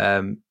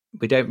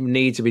 We don't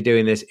need to be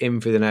doing this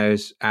in through the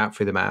nose, out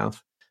through the mouth.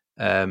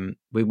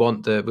 We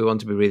want to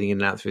be breathing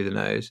in and out through the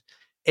nose.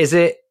 Is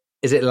it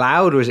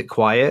loud or is it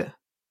quiet?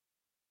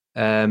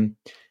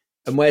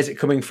 And where's it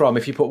coming from?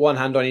 If you put one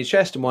hand on your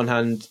chest and one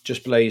hand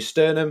just below your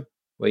sternum,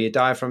 where your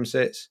diaphragm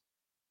sits,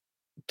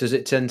 does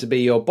it tend to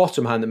be your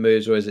bottom hand that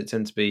moves, or does it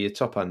tend to be your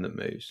top hand that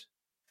moves?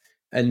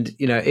 And,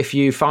 if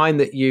you find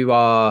that you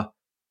are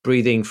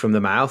breathing from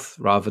the mouth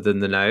rather than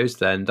the nose,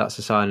 then that's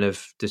a sign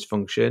of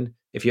dysfunction.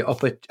 If your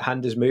upper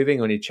hand is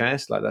moving on your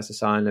chest, like that's a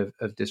sign of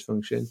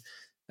dysfunction.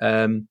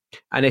 And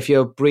if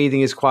your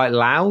breathing is quite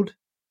loud,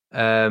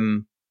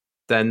 then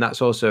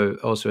that's also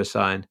a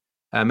sign.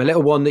 A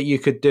little one that you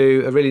could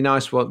do, a really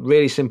nice one,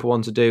 really simple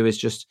one to do, is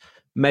just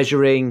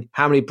measuring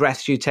how many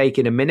breaths you take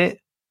in a minute.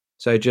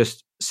 So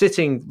just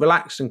sitting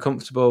relaxed and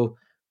comfortable,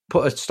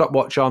 put a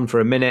stopwatch on for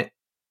a minute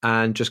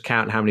and just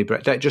count how many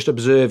breaths. Just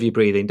observe your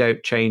breathing.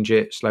 Don't change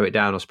it, slow it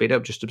down or speed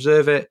up. Just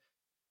observe it.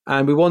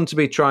 And we're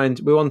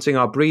wanting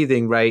our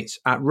breathing rates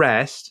at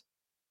rest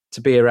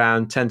to be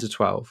around 10 to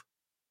 12.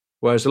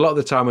 Whereas a lot of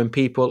the time when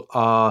people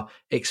are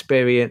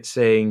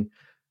experiencing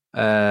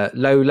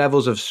low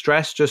levels of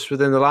stress just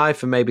within their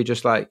life, and maybe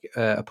just like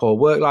a poor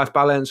work-life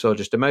balance, or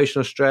just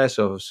emotional stress,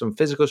 or some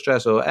physical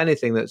stress, or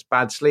anything that's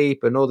bad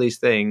sleep, and all these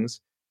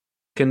things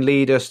can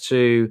lead us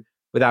to,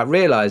 without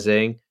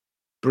realizing,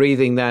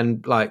 breathing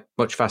then like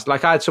much faster.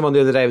 Like I had someone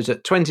the other day who was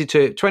at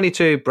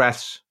 22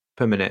 breaths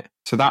per minute.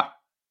 So that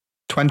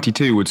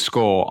 22 would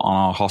score on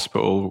our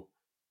hospital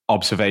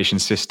observation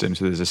system.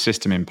 So there's a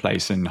system in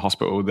place in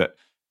hospital that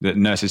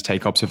nurses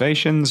take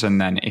observations, and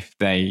then if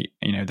they,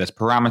 there's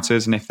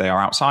parameters, and if they are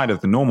outside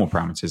of the normal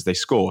parameters, they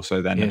score.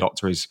 So then the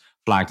doctor is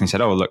flagged and said,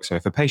 oh, look, so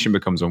if a patient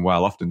becomes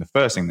unwell, often the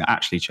first thing that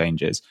actually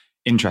changes,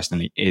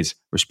 interestingly, is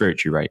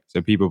respiratory rate.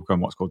 So people become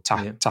what's called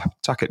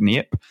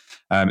tachypnea.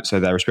 So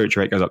their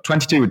respiratory rate goes up.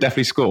 22 would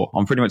definitely score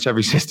on pretty much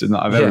every system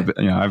that I've ever,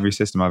 every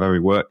system I've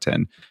ever worked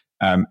in.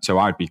 So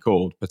I'd be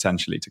called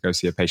potentially to go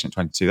see a patient at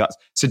 22. That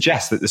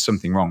suggests that there's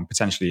something wrong,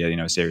 potentially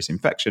a serious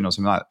infection or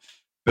something like that.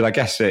 But I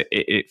guess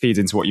it feeds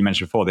into what you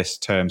mentioned before, this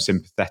term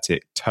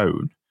sympathetic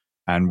tone.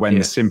 And when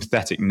the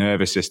sympathetic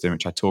nervous system,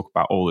 which I talk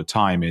about all the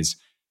time, is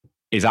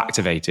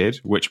activated,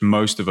 which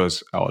most of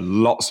us or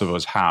lots of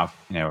us have,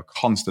 a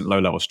constant low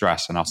level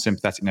stress, and our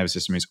sympathetic nervous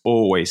system is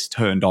always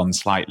turned on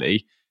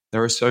slightly,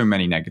 there are so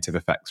many negative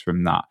effects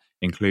from that,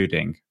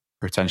 including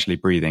potentially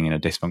breathing in a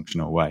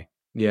dysfunctional way.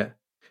 Yeah.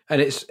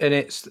 And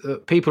it's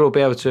people will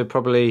be able to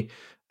probably,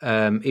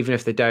 even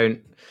if they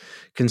don't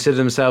consider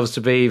themselves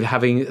to be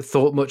having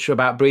thought much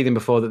about breathing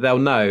before, that they'll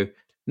know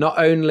not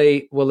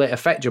only will it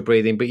affect your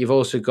breathing, but you've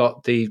also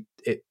got the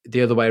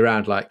other way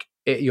around, like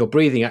your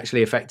breathing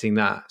actually affecting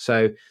that.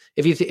 So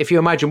if you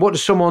imagine, what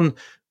does someone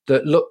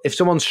if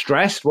someone's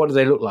stressed, what do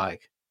they look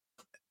like?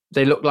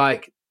 They look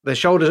like their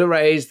shoulders are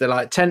raised, they're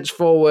like tense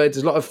forward,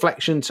 there's a lot of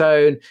flexion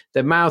tone,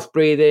 their mouth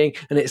breathing,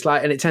 and it's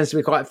like, and it tends to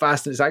be quite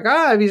fast, and it's like,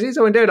 have you seen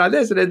someone doing like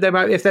this? And if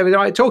they're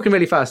like talking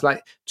really fast,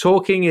 like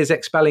talking is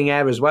expelling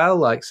air as well.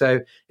 Like, so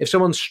if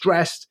someone's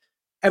stressed,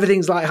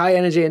 everything's like high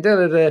energy and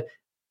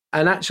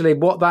and actually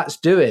what that's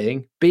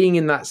doing, being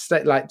in that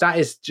state, like that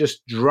is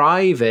just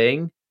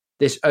driving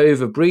this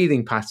over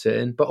breathing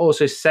pattern, but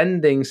also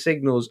sending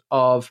signals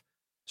of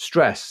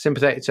stress,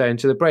 sympathetic tone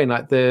to the brain.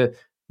 Like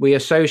we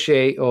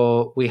associate,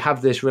 or we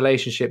have this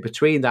relationship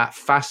between that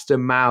faster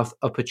mouth,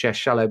 upper chest,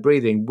 shallow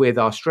breathing with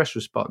our stress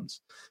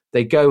response.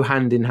 They go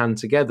hand in hand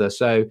together.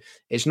 So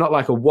it's not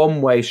like a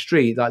one-way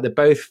street, like they're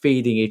both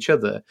feeding each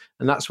other.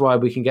 And that's why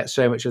we can get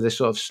so much of this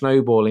sort of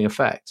snowballing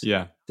effect.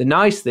 Yeah. The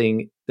nice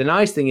thing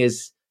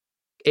is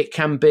it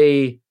can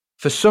be,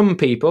 for some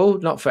people,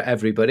 not for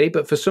everybody,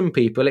 but for some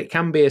people, it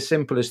can be as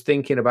simple as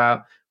thinking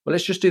about, well,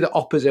 let's just do the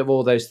opposite of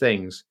all those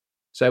things.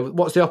 So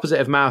what's the opposite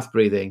of mouth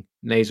breathing?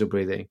 Nasal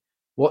breathing.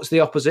 What's the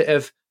opposite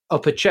of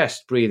upper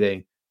chest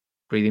breathing?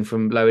 Breathing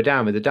from lower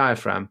down with the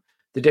diaphragm.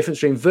 The difference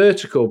between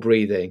vertical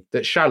breathing,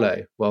 that's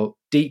shallow, well,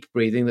 deep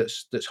breathing,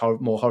 that's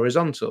more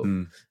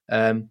horizontal.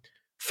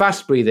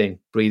 Fast breathing,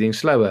 breathing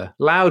slower.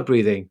 Loud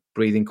breathing,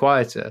 breathing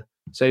quieter.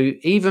 So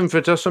even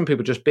for some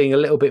people, just being a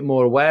little bit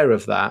more aware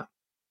of that,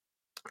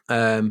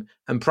 and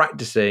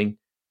practicing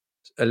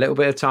a little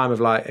bit of time of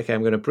like, okay,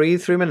 I'm going to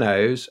breathe through my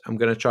nose. I'm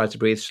going to try to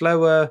breathe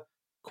slower,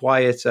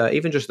 quieter,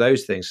 even just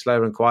those things,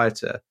 slower and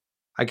quieter.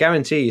 I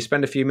guarantee you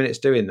spend a few minutes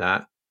doing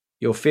that,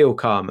 you'll feel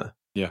calmer.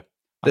 Yeah.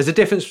 There's a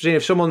difference between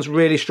if someone's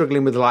really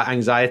struggling with like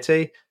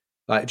anxiety,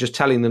 like just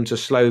telling them to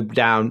slow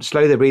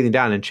their breathing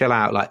down and chill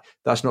out. Like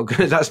that's not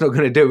going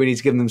to do it. We need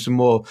to give them some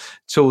more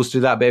tools to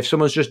do that. But if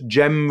someone's just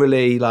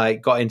generally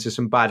like got into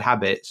some bad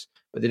habits,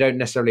 but they don't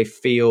necessarily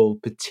feel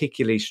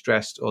particularly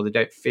stressed, or they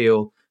don't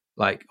feel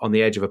like on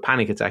the edge of a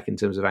panic attack in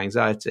terms of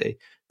anxiety,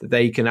 that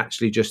they can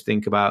actually just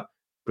think about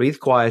breathe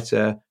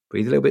quieter,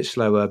 breathe a little bit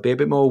slower, be a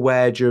bit more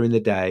aware during the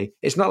day.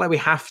 It's not like we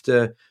have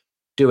to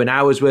do an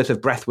hour's worth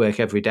of breath work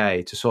every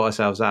day to sort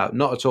ourselves out.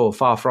 Not at all.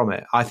 Far from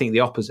it. I think the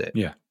opposite.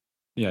 Yeah.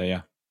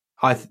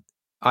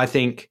 I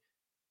think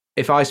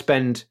if I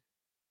spend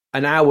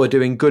an hour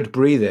doing good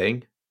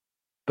breathing,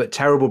 but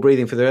terrible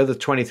breathing for the other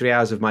 23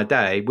 hours of my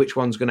day, which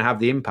one's going to have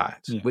the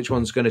impact? Yeah. Which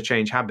one's going to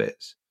change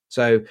habits?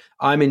 So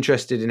I'm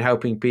interested in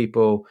helping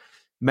people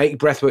make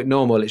breathwork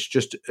normal. It's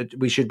just,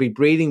 we should be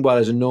breathing well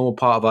as a normal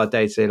part of our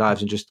day-to-day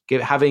lives, and just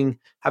having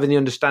the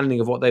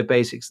understanding of what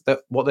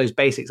those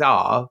basics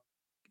are.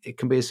 It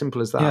can be as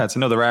simple as that. Yeah, it's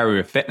another area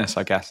of fitness,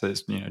 I guess,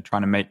 is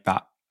trying to make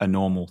that a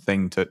normal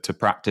thing to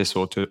practice,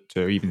 or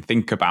to even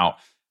think about.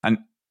 And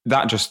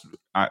that just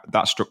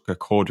that struck a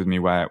chord with me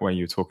where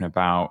you were talking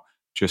about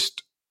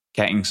just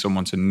getting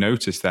someone to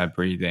notice their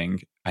breathing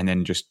and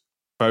then just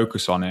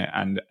focus on it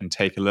and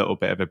take a little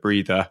bit of a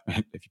breather,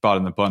 if you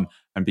pardon the pun,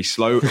 and be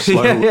slow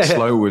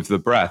with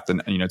the breath,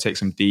 and take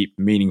some deep,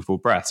 meaningful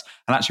breaths.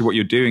 And actually what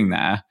you're doing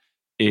there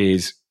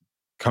is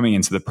coming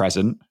into the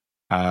present,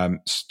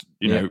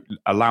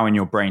 allowing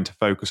your brain to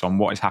focus on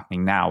what is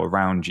happening now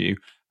around you.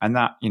 And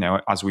that,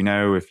 as we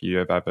know, if you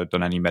have ever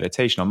done any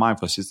meditation or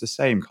mindfulness, is the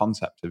same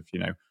concept of,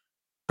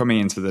 coming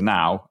into the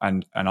now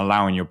and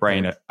allowing your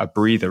brain a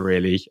breather,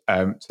 really,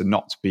 to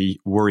not be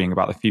worrying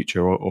about the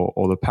future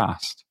or the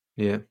past.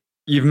 Yeah.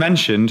 You've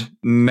mentioned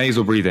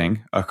nasal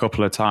breathing a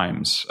couple of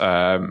times,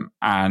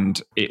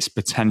 and its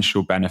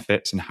potential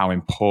benefits and how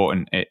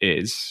important it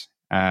is.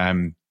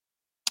 I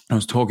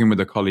was talking with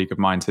a colleague of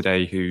mine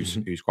today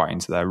who's quite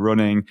into their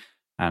running,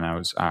 and I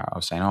was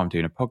saying, I'm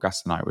doing a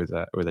podcast tonight with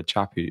a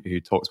chap who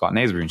talks about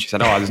nasal breathing. She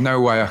said, there's no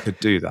way I could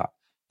do that.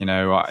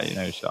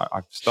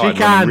 I've started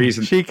running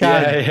recently. She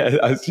can.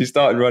 Yeah. She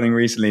started running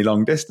recently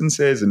long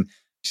distances, and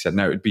she said,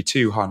 no, it'd be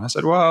too hard. And I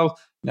said, well,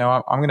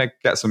 I'm going to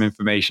get some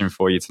information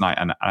for you tonight.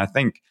 And I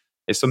think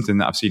it's something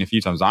that I've seen a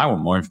few times. I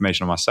want more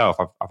information on myself.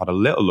 I've had a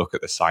little look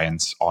at the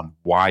science on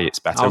why it's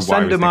better.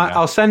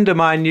 I'll send her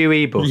my new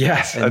ebook.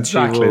 Yes,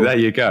 exactly. There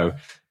you go.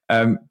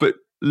 But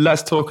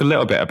let's talk a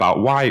little bit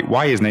about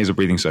why is nasal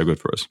breathing so good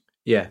for us?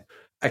 Yeah.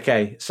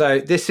 Okay, so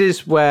this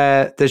is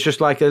where there's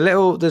just like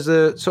there's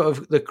a sort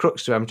of the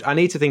crux to it. I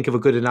need to think of a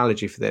good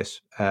analogy for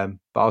this, but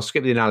I'll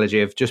skip the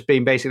analogy of just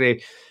being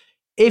basically,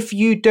 if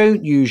you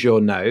don't use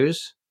your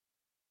nose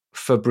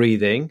for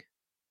breathing,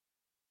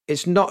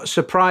 it's not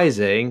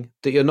surprising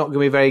that you're not going to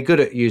be very good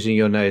at using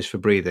your nose for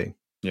breathing.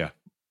 Yeah.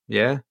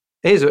 Yeah.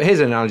 Here's an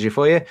analogy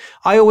for you.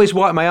 I always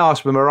wipe my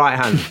arse with my right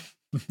hand.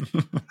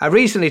 I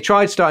recently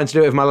tried starting to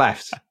do it with my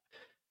left.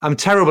 I'm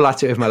terrible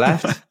at it with my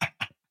left.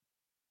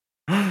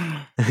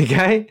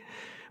 Okay?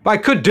 But I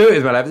could do it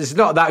with my left. It's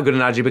not that good an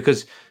analogy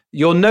because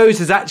your nose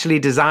is actually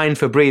designed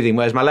for breathing,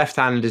 whereas my left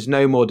hand is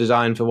no more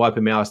designed for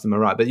wiping my arse than my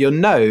right. But your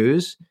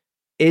nose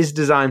is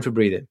designed for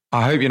breathing.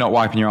 I hope you're not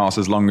wiping your arse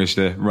as long as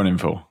you're running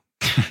for.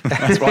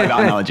 That's why that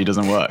analogy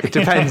doesn't work. It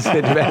depends.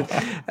 It depends.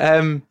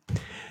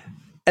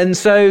 And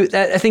so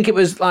I think it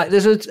was like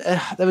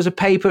there was a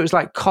paper. It was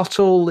like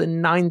Cottle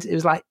it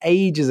was like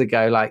ages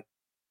ago, like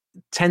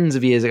tens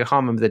of years ago. I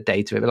can't remember the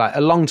date of it, but like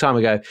a long time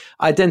ago.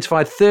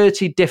 Identified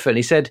 30 different.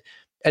 He said,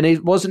 and he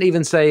wasn't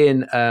even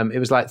saying it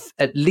was like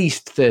at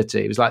least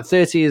 30. It was like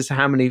 30 is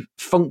how many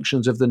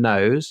functions of the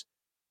nose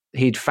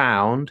he'd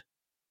found,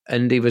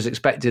 and he was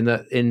expecting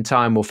that in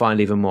time we'll find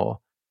even more.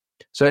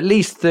 So at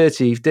least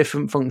 30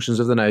 different functions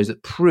of the nose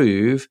that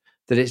prove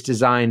that it's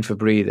designed for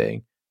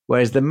breathing,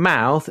 whereas the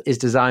mouth is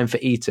designed for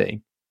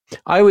eating.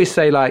 I always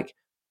say, like,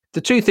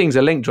 the two things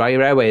are linked, right?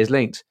 Your airway is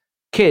linked.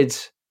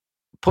 Kids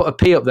put a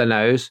pea up their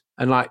nose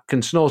and like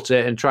can snort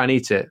it and try and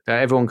eat it.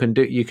 Everyone can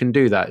do. You can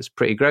do that. It's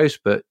pretty gross,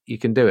 but you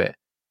can do it.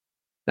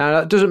 Now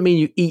that doesn't mean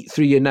you eat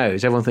through your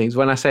nose. Everyone thinks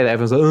when I say that,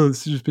 everyone's like, "Oh,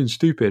 this has just been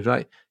stupid,"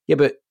 right? Yeah,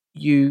 but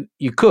you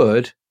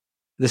could.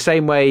 The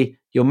same way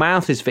your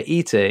mouth is for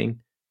eating,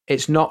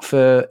 it's not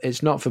for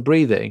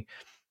breathing.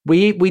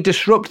 We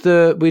disrupt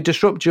the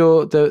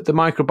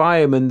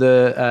microbiome and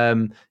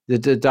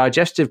the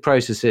digestive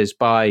processes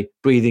by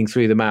breathing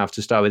through the mouth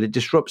to start with. It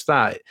disrupts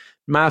that.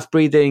 Mouth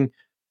breathing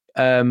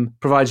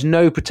provides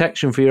no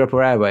protection for your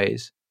upper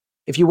airways.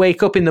 If you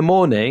wake up in the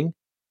morning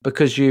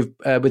because you've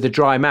with a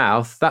dry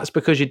mouth, that's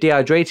because you're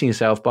dehydrating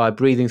yourself by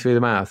breathing through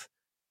the mouth.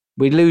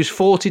 We lose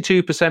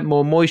 42%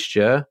 more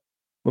moisture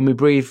when we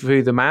breathe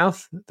through the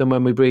mouth than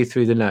when we breathe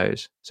through the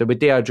nose. So we're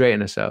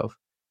dehydrating ourselves.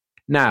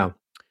 Now,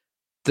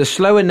 the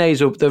slower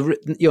nasal,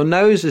 your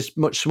nose is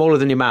much smaller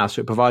than your mouth, so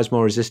it provides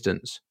more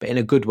resistance, but in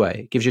a good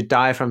way. It gives your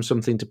diaphragm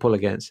something to pull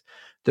against.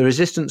 The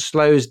resistance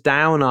slows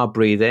down our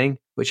breathing,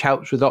 which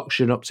helps with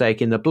oxygen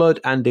uptake in the blood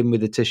and in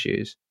with the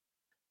tissues.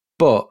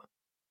 But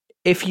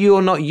if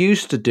you're not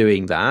used to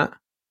doing that,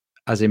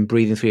 as in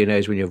breathing through your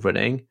nose when you're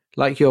running,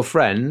 like your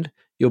friend,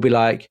 you'll be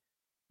like,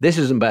 this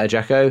isn't better,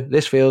 Jacko.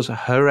 This feels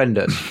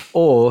horrendous.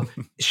 Or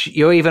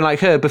you're even like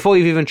her. Before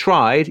you've even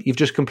tried, you've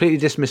just completely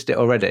dismissed it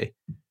already.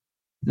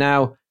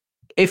 Now,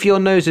 if your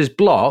nose is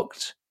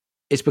blocked,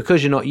 it's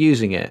because you're not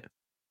using it.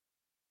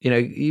 You know,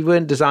 you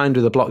weren't designed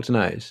with a blocked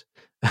nose.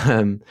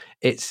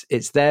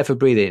 It's there for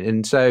breathing.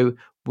 And so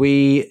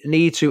we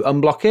need to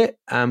unblock it,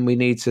 and we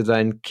need to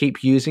then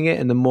keep using it.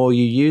 And the more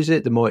you use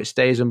it, the more it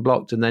stays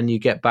unblocked, and then you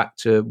get back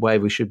to where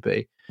we should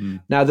be.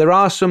 Now, there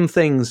are some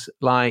things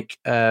like...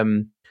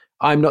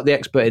 I'm not the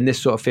expert in this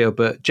sort of field,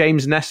 but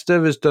James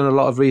Nestor has done a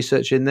lot of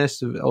research in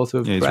this. Author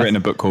of he's written a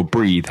book called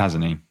Breathe,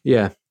 hasn't he?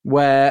 Yeah,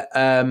 where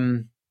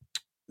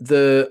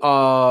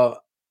our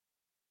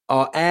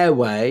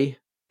airway,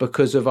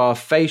 because of our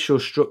facial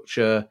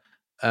structure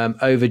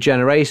over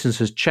generations,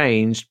 has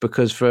changed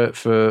because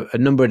for a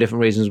number of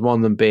different reasons.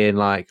 One of them being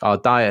like our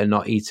diet and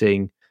not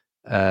eating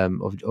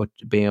or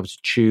being able to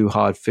chew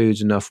hard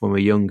foods enough when we're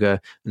younger,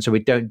 and so we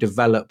don't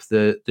develop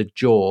the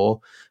jaw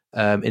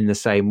in the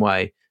same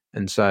way.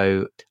 And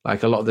so,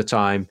 like a lot of the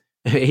time,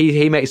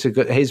 he makes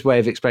his way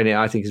of explaining it,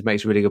 I think,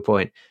 makes a really good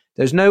point.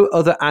 There's no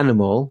other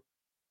animal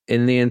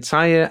in the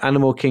entire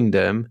animal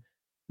kingdom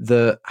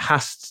that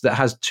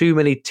has too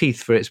many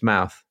teeth for its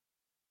mouth.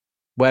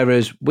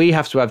 Whereas we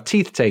have to have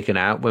teeth taken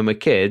out when we're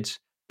kids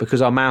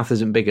because our mouth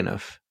isn't big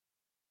enough.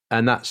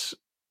 And that's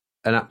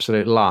an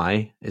absolute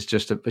lie.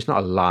 It's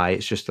not a lie.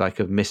 It's just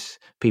like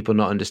people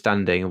not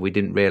understanding, and we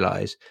didn't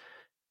realize.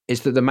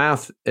 It's that the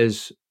mouth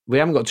we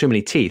haven't got too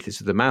many teeth. It's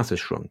that the mouth has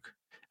shrunk.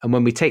 And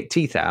when we take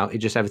teeth out,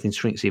 everything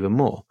shrinks even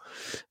more.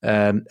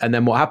 And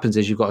then what happens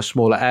is you've got a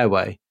smaller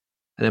airway.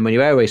 And then when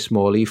your airway is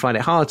smaller, you find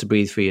it hard to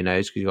breathe through your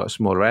nose because you've got a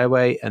smaller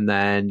airway, and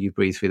then you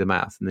breathe through the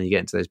mouth, and then you get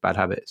into those bad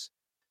habits.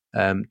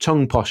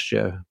 Tongue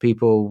posture,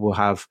 people will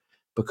have,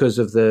 because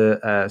of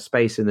the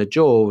space in the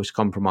jaw was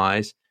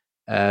compromised,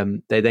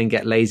 they then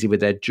get lazy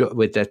with their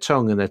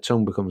tongue, and their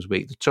tongue becomes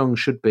weak.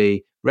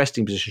 The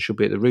resting position should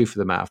be at the roof of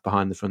the mouth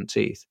behind the front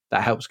teeth.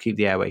 That helps keep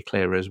the airway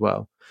clearer as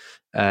well.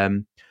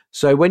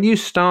 So when you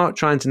start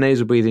trying to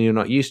nasal breathe and you're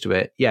not used to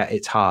it, yeah,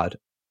 it's hard.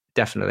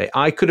 Definitely.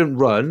 I couldn't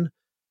run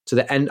to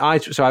the end.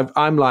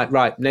 I'm like,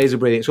 right, nasal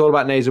breathing. It's all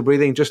about nasal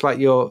breathing, just like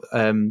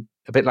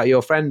a bit like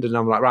your friend. And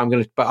I'm like, right, I'm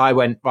going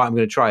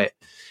to try it.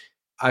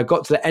 I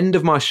got to the end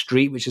of my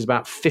street, which is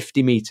about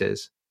 50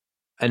 meters.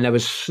 And there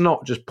was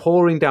snot just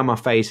pouring down my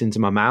face into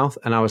my mouth.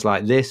 And I was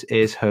like, this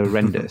is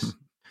horrendous.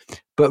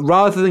 But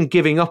rather than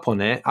giving up on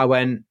it, I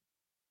went,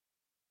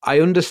 I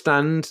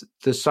understand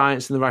the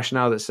science and the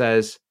rationale that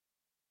says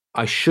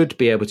I should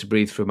be able to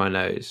breathe through my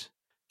nose.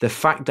 The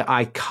fact that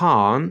I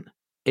can't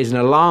is an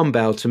alarm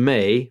bell to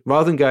me.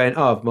 Rather than going,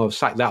 oh, well,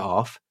 sack that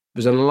off, it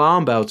was an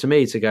alarm bell to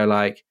me to go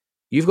like,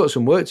 you've got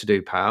some work to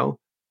do, pal.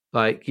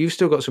 Like, you've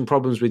still got some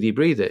problems with your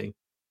breathing,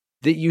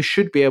 that you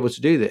should be able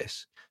to do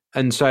this.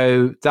 And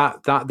so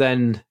that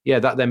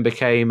then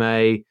became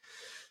a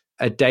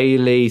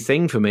daily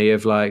thing for me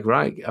of like,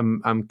 right,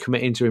 I'm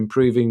committing to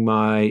improving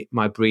my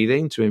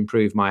breathing, to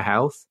improve my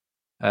health.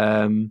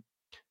 And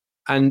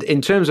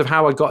in terms of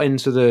how I got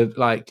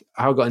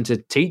into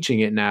teaching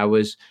it now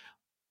was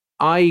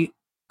I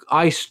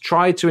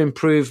tried to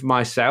improve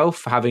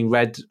myself, having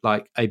read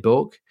like a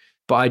book,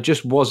 but I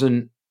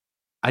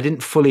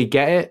didn't fully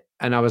get it.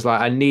 And I was like,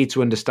 I need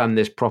to understand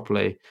this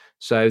properly.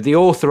 So the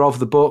author of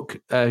the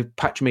book,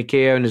 Patrick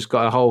McKeown, has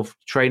got a whole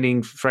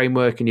training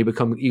framework, and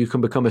you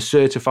can become a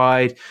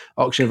certified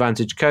Oxygen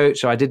Advantage coach.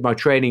 So I did my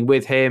training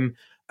with him,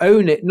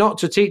 own it, not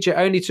to teach it,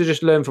 only to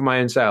just learn for my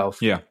own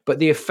self. Yeah. But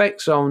the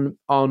effects on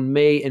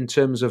me in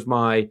terms of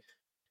my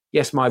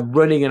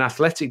running and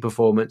athletic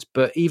performance,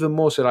 but even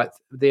more so like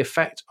the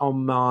effect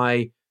on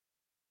my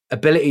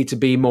ability to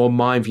be more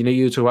mindful.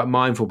 You were talking about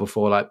mindful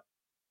before, like,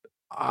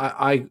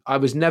 I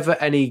was never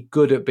any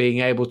good at being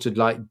able to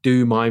like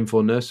do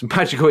mindfulness. And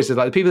Patrick always said,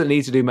 like, the people that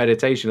need to do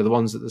meditation are the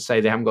ones that say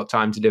they haven't got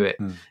time to do it.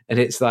 And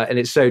it's like, and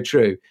it's so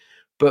true.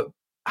 But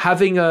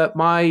having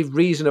my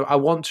reason of,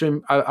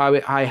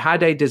 I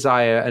had a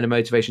desire and a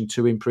motivation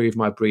to improve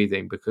my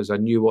breathing, because I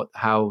knew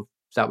how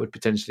that would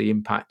potentially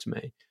impact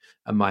me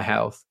and my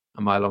health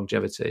and my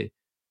longevity.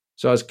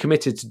 So I was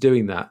committed to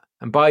doing that.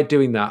 And by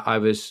doing that, I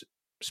was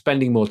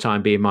spending more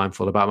time being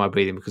mindful about my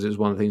breathing, because it was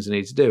one of the things I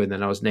needed to do. And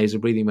then I was nasal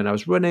breathing when I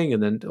was running,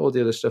 and then all the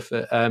other stuff.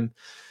 It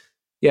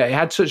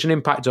had such an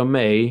impact on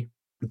me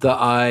that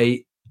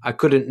I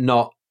couldn't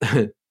not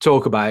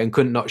talk about it and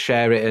couldn't not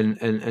share it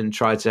and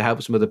try to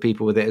help some other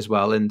people with it as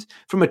well. And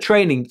from the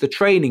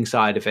training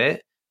side of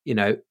it,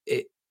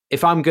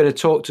 if I'm going to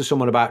talk to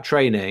someone about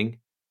training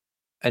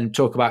and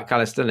talk about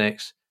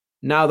calisthenics,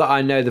 now that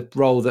I know the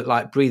role that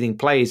like breathing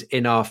plays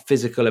in our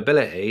physical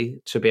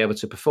ability to be able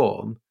to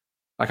perform,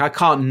 like I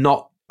can't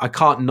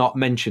not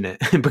mention it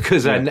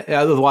because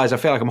otherwise I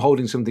feel like I'm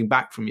holding something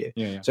back from you.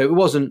 Yeah. So it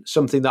wasn't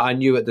something that I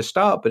knew at the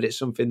start, but it's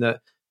something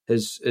that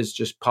is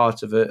just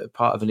part of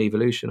an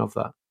evolution of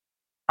that.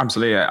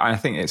 Absolutely. I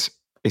think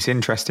it's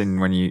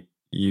interesting when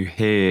you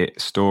hear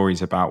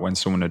stories about when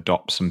someone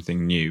adopts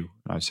something new.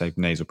 I say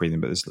nasal breathing,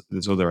 but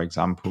there's other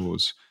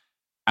examples,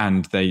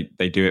 and they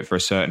do it for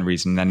a certain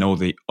reason, then all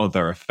the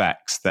other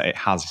effects that it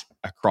has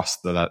across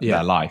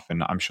their life.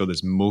 And I'm sure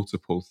there's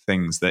multiple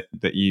things that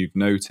you've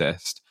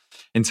noticed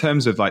in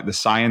terms of like the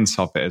science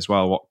of it as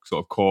well. What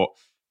sort of caught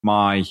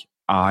my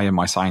eye and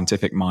my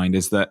scientific mind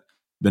is that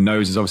the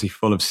nose is obviously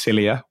full of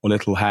cilia, or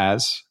little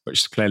hairs,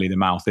 which clearly the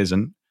mouth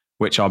isn't,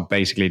 which are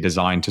basically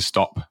designed to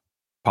stop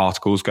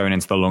particles going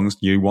into the lungs.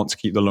 You want to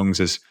keep the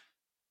lungs as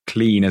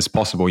clean as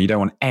possible. You don't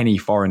want any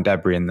foreign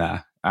debris in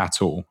there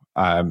at all.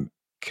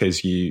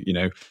 Because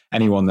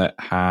anyone that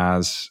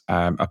has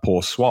a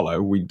poor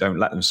swallow, we don't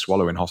let them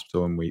swallow in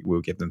hospital, and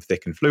we'll give them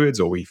thickened fluids,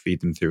 or we feed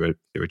them through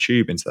a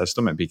tube into their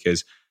stomach,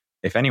 because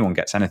if anyone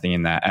gets anything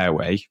in their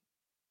airway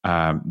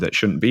that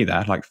shouldn't be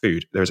there, like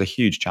food, there's a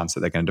huge chance that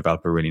they're going to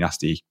develop a really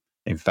nasty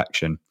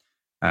infection.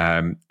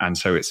 And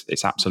so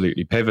it's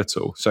absolutely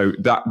pivotal. So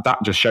that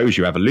just shows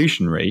you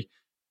evolutionary,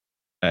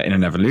 in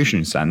an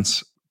evolution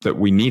sense, that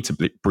we need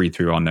to breathe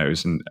through our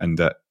nose, and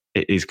that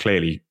it is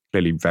clearly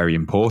very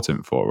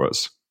important for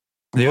us.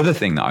 The other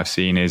thing that I've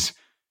seen is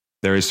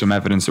there is some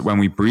evidence that when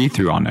we breathe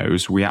through our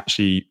nose, we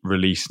actually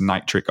release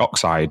nitric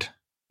oxide,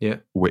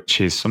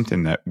 which is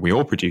something that we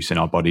all produce in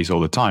our bodies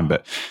all the time.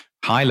 But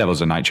high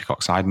levels of nitric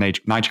oxide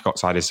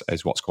is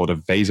what's called a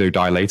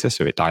vasodilator,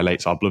 so it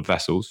dilates our blood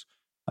vessels.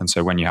 And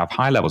so when you have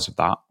high levels of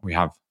that, we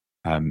have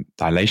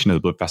dilation of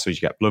the blood vessels,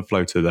 you get blood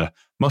flow to the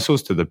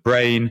muscles, to the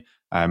brain,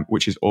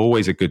 which is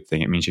always a good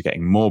thing. It means you're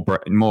getting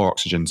more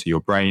oxygen to your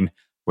brain,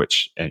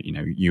 which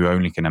you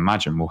only can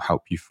imagine will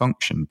help you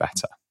function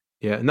better.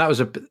 Yeah, and that was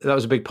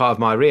a big part of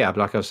my rehab.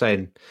 Like I was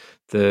saying,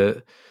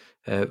 the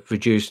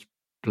reduced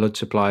blood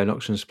supply and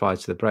oxygen supply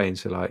to the brain.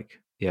 So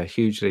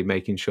hugely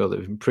making sure that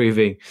we're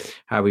improving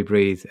how we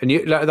breathe. And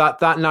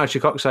that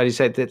nitric oxide, you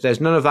said that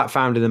there's none of that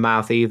found in the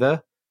mouth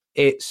either.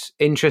 It's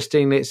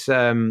interesting. It's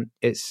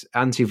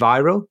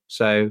antiviral,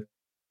 so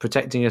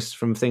protecting us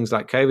from things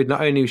like COVID.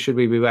 Not only should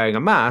we be wearing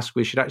a mask,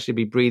 we should actually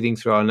be breathing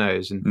through our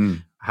nose.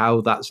 And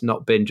how that's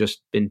not been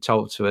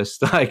told to us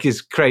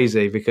is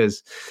crazy,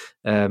 because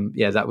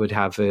that would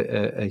have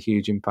a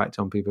huge impact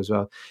on people as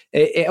well.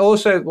 It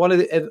also, one of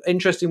the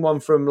interesting one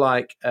from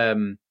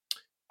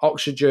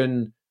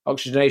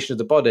oxygenation of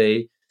the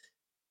body,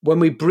 when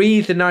we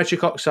breathe the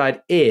nitric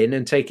oxide in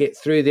and take it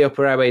through the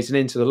upper airways and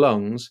into the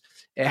lungs,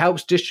 it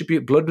helps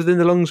distribute blood within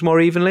the lungs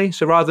more evenly.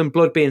 So rather than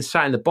blood being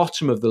sat in the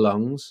bottom of the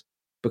lungs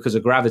because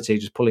of gravity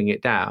just pulling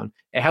it down,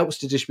 it helps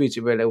to distribute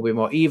it a little bit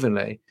more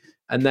evenly.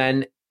 And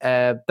then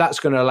that's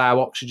going to allow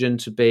oxygen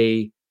to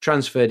be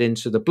transferred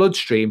into the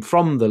bloodstream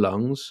from the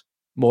lungs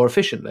more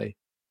efficiently,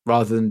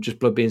 rather than just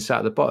blood being sat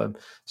at the bottom.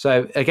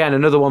 So again,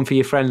 another one for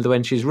your friend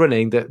when she's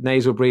running, that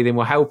nasal breathing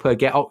will help her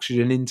get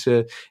oxygen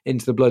into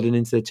the blood and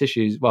into the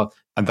tissues. Well,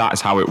 and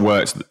that's how it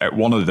works.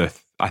 One of the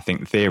I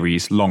think,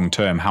 theories long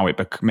term, how it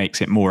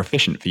makes it more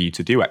efficient for you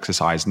to do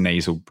exercise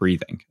nasal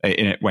breathing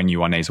when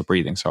you are nasal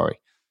breathing. Sorry,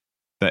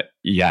 that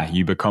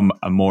you become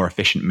a more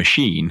efficient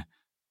machine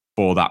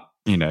for that,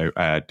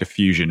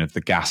 diffusion of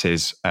the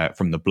gases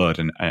from the blood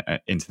and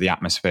into the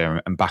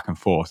atmosphere and back and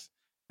forth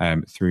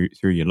through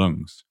your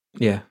lungs.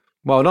 Yeah.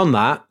 Well, and on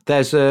that,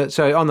 there's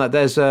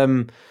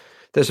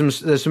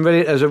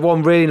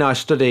one really nice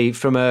study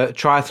from a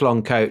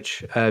triathlon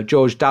coach,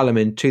 George Dallam,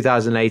 in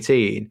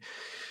 2018,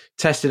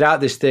 tested out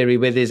this theory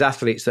with his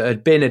athletes that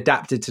had been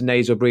adapted to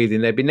nasal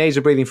breathing. They'd been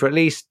nasal breathing for at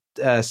least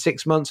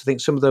 6 months, I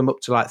think some of them up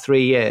to like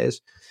 3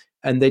 years.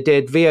 And they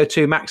did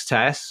VO2 max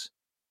tests,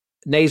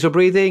 nasal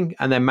breathing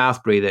and then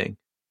mouth breathing.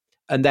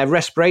 And their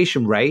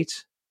respiration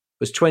rate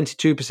was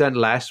 22%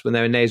 less when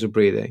they were nasal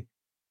breathing.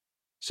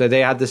 So they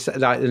had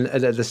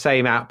the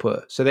same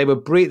output. So they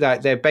were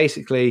they're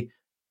basically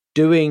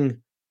doing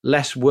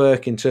less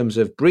work in terms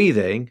of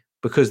breathing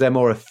because they're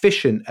more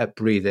efficient at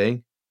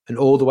breathing, and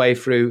all the way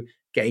through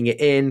getting it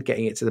in,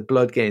 getting it to the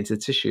blood, getting it to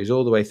the tissues,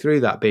 all the way through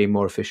that being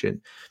more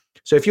efficient.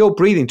 So if you're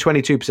breathing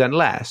 22%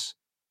 less,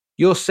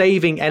 you're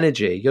saving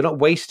energy. You're not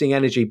wasting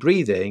energy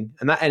breathing,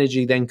 and that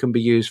energy then can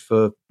be used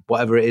for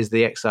whatever it is,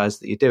 the exercise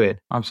that you're doing.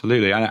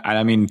 Absolutely. And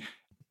I mean,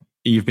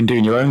 you've been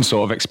doing your own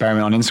sort of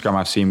experiment on Instagram,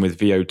 I've seen, with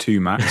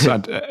VO2 max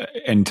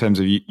in terms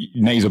of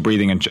nasal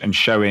breathing and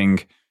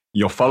showing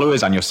your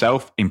followers and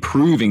yourself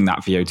improving that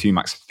VO2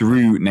 max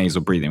through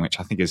nasal breathing, which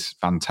I think is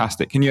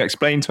fantastic. Can you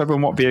explain to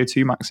everyone what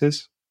VO2 max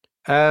is?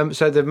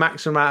 So the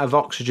maximum amount of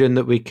oxygen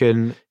that we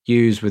can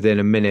use within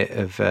a minute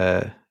of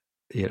sort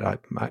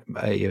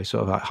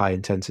of like high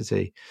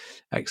intensity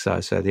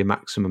exercise. So the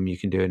maximum you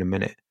can do in a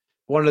minute.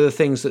 One of the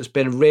things that's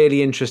been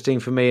really interesting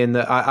for me, in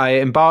that I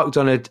embarked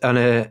on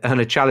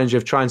a challenge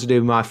of trying to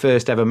do my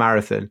first ever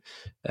marathon,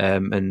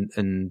 and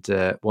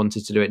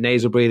wanted to do it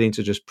nasal breathing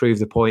to just prove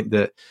the point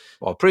that,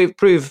 well,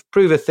 prove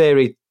a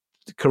theory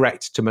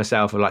correct to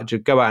myself, of like, to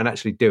go out and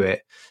actually do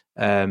it,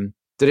 that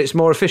it's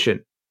more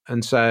efficient.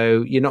 And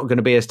so you're not going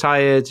to be as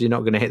tired, you're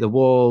not going to hit the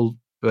wall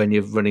when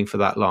you're running for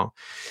that long.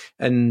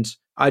 And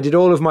I did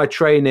all of my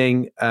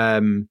training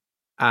at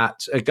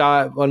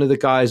one of the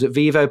guys at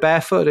Vivo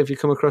Barefoot. Have you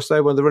come across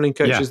that? One of the running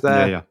coaches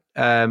there. Yeah.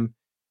 And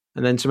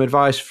then some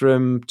advice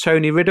from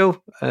Tony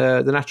Riddle,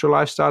 the natural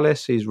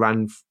lifestylist. He's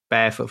ran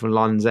barefoot from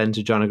Land's End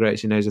to John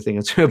O'Groats. He knows a thing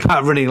or two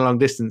about running a long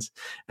distance.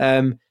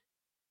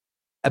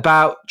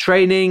 About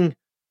training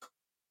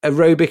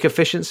aerobic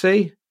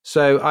efficiency.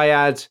 So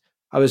I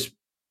was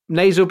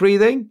nasal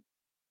breathing,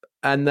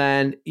 and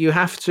then you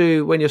have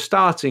to, when you're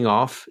starting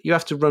off, you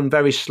have to run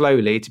very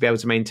slowly to be able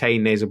to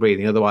maintain nasal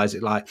breathing. Otherwise,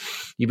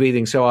 you're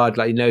breathing so hard,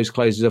 like your nose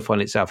closes up on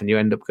itself, and you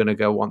end up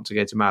want to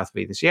go to mouth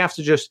breathing. So you have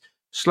to just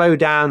slow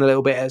down a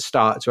little bit at the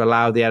start to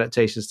allow the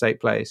adaptations to take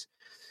place.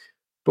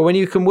 But when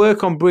you can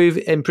work on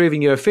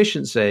improving your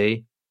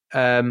efficiency,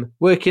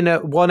 working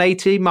at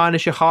 180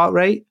 minus your heart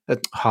rate,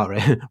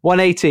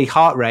 180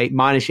 heart rate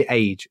minus your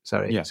age.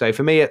 Sorry. Yeah. So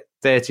for me at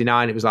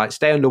 39, it was like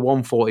stay under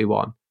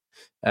 141.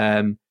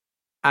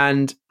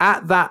 And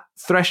at that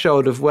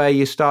threshold of where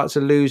you start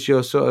to lose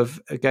your sort of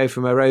go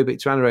from aerobic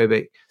to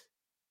anaerobic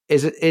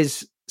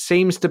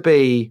seems to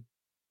be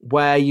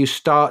where you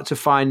start to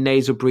find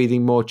nasal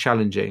breathing more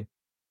challenging.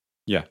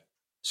 Yeah.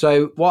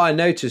 So what I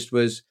noticed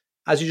was,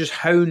 as you just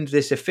honed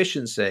this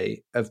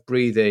efficiency of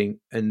breathing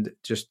and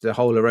just the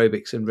whole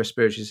aerobics and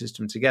respiratory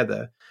system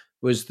together,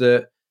 was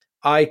that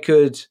I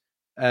could,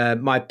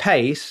 my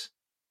pace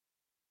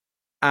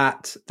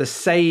at the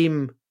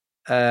same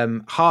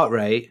heart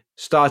rate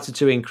started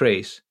to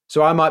increase.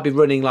 So I might be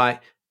running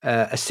like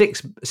a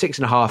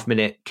 6.5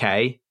 minute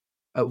K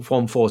at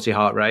 140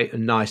 heart rate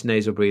and nice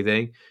nasal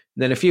breathing.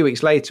 And then a few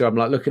weeks later, I'm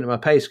like looking at my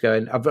pace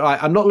going,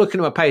 I'm not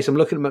looking at my pace.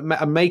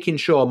 I'm making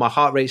sure my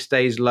heart rate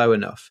stays low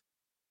enough.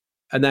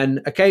 And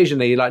then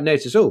occasionally you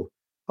notice, oh,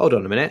 hold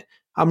on a minute.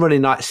 I'm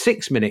running like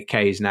 6 minute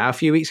Ks now. A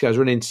few weeks ago, I was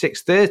running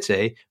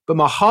 6:30, but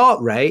my heart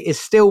rate is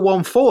still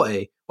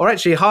 140. Or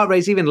actually, heart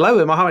rate's even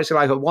lower. My heart rate's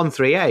like at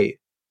 138.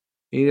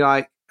 And you're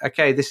like,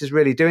 okay, this is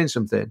really doing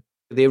something.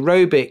 The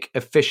aerobic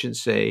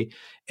efficiency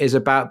is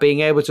about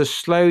being able to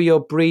slow your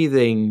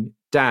breathing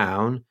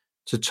down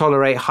to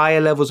tolerate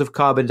higher levels of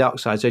carbon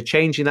dioxide. So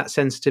changing that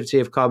sensitivity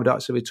of carbon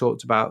dioxide we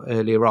talked about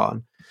earlier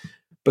on,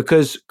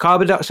 because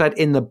carbon dioxide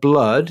in the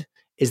blood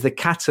is the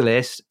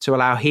catalyst to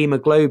allow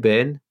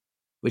hemoglobin,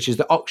 which is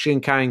the oxygen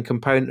carrying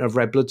component of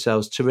red blood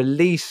cells, to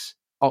release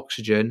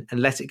oxygen and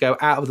let it go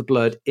out of the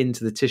blood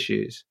into the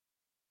tissues.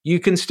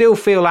 You can still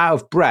feel out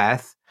of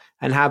breath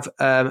and have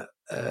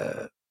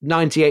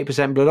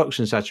 98% blood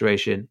oxygen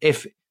saturation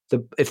if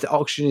the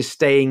oxygen is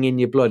staying in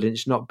your blood and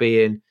it's not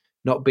being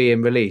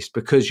released,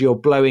 because you're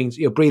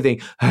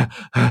breathing,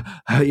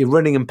 you're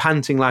running and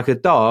panting like a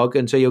dog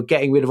until you're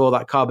getting rid of all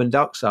that carbon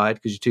dioxide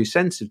because you're too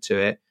sensitive to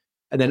it.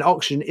 And then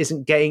oxygen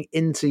isn't getting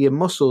into your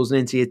muscles and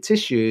into your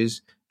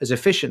tissues as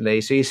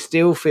efficiently. So you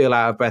still feel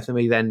out of breath, and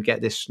we then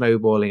get this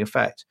snowballing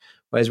effect.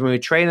 Whereas when we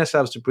train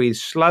ourselves to breathe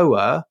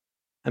slower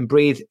and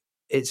breathe,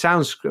 it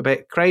sounds a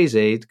bit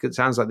crazy. It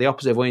sounds like the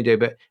opposite of what you do,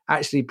 but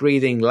actually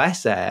breathing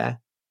less air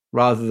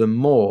rather than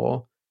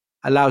more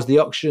allows the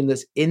oxygen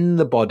that's in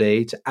the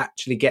body to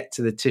actually get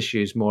to the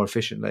tissues more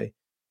efficiently.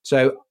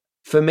 So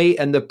for me,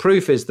 and the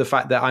proof is the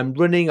fact that I'm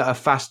running at a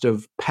faster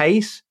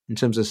pace in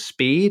terms of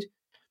speed,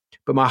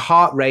 but my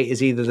heart rate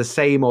is either the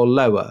same or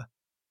lower,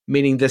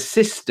 meaning the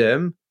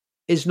system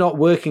is not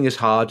working as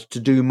hard to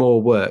do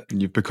more work.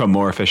 You've become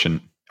more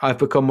efficient. I've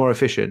become more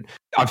efficient.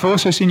 I've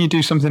also seen you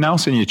do something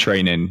else in your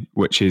training,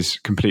 which is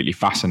completely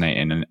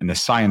fascinating. And the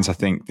science, I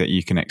think, that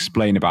you can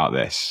explain about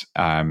this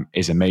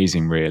is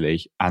amazing,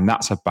 really. And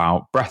that's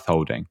about breath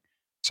holding.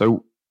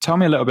 So tell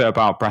me a little bit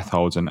about breath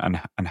holds and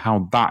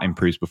how that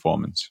improves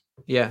performance.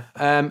 Yeah.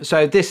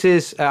 So this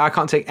is, I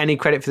can't take any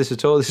credit for this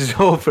at all. This is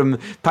all from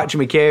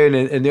Patrick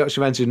McKeown and the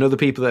Oxygen Advantage and other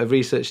people that have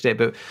researched it,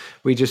 but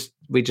we just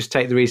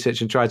take the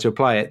research and try to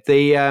apply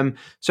it.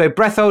 So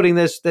breath holding,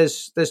 there's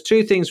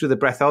two things with the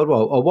breath hold.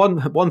 Well, or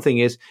one thing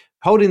is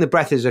holding the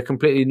breath is a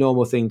completely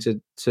normal thing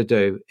to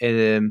do.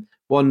 And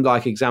one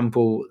like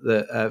example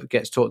that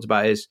gets talked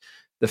about is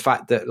the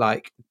fact that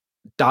like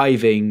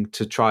diving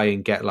to try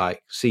and get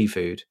like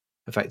seafood,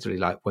 effectively,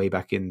 like way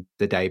back in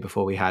the day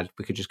before we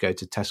could just go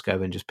to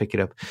Tesco and just pick it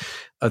up.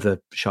 Other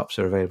shops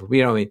are available,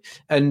 you know what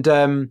I mean?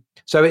 And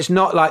so it's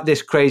not like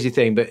this crazy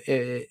thing, but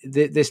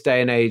this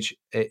day and age,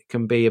 it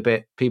can be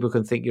people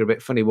can think you're a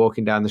bit funny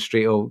walking down the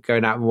street or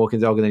going out and walking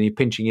the dog and then you're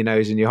pinching your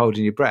nose and you're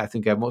holding your breath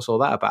and going, what's all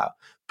that about?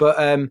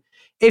 But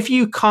if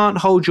you can't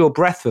hold your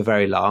breath for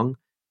very long,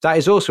 that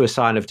is also a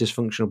sign of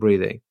dysfunctional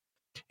breathing.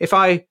 If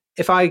I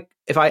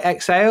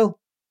exhale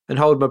and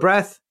hold my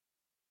breath,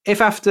 if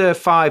after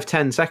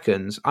 5-10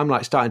 seconds, I'm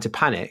like starting to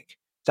panic,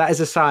 that is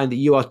a sign that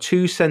you are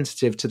too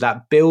sensitive to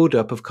that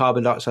buildup of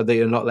carbon dioxide that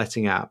you're not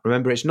letting out.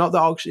 Remember, it's not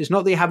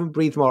that you haven't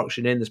breathed more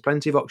oxygen in. There's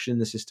plenty of oxygen in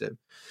the system.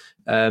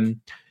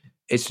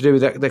 It's to do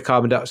with the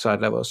carbon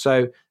dioxide level.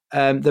 So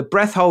the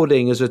breath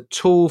holding is a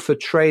tool for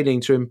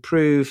training to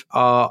improve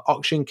our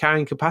oxygen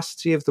carrying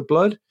capacity of the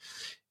blood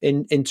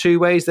in two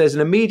ways. There's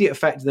an immediate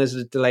effect and there's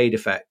a delayed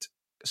effect.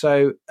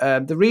 So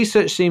the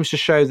research seems to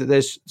show that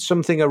there's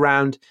something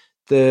around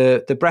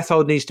the breath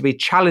hold needs to be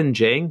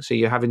challenging, so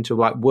you're having to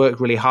like work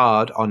really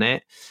hard on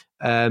it,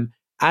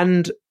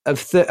 and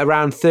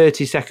around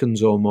 30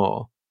 seconds or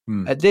more.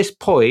 At this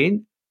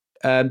point,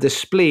 the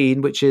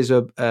spleen, which is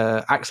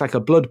acts like a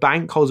blood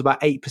bank, holds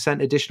about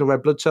 8% additional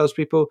red blood cells.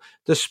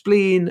 The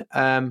spleen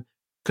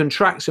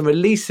contracts and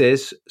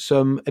releases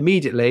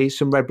immediately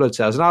some red blood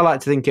cells, and I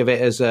like to think of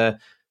it as a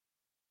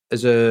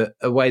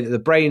way that the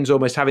brain's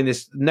almost having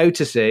this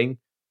noticing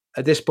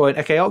at this point.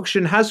 Okay,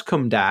 oxygen has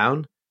come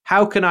down.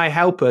 How can I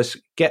help us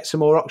get some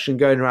more oxygen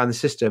going around the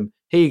system?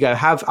 Here you go.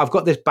 I've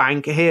got this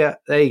bank here.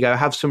 There you go.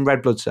 Have some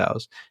red blood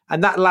cells.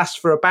 And that lasts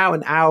for about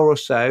an hour or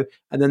so,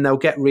 and then they'll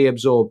get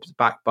reabsorbed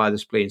back by the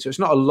spleen. So it's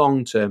not a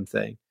long-term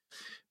thing.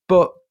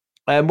 But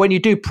when you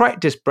do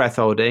practice breath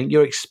holding,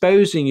 you're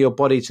exposing your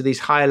body to these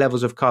higher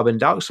levels of carbon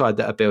dioxide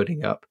that are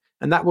building up.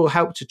 And that will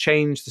help to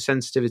change the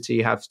sensitivity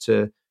you have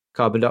to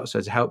carbon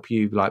dioxide to help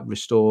you like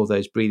restore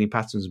those breathing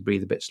patterns and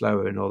breathe a bit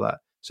slower and all that.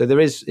 So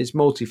it's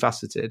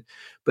multifaceted.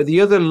 But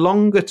the other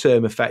longer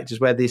term effect is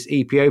where this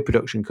EPO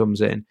production comes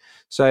in.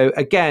 So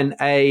again,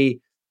 a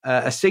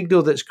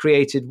signal that's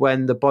created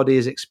when the body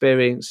is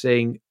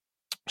experiencing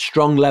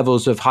strong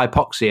levels of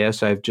hypoxia.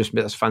 So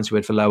that's a fancy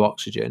word for low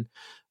oxygen.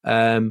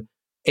 The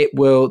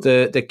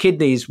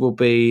kidneys will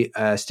be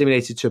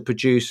stimulated to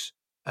produce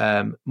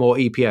more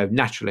EPO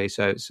naturally.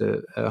 So it's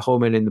a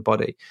hormone in the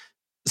body.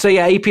 So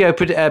yeah,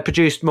 EPO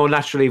produced more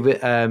naturally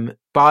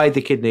by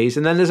the kidneys,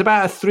 and then there's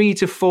about a 3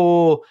 to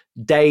 4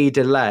 day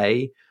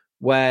delay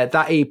where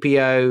that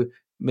EPO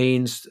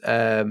means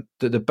that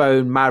the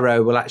bone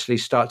marrow will actually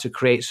start to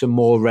create some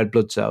more red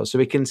blood cells. So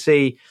we can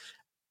see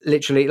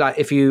literally, like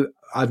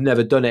I've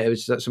never done it.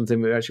 That's something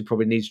we actually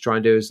probably need to try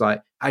and do is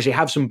like actually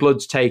have some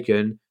bloods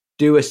taken,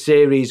 do a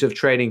series of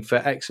training for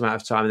X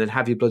amount of time, and then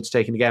have your bloods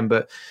taken again.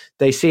 But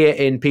they see it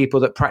in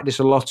people that practice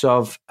a lot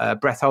of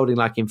breath holding,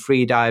 like in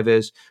free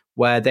divers,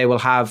 where they will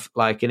have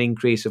like an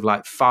increase of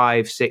like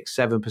 5, 6,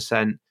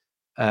 7%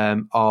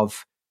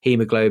 of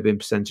hemoglobin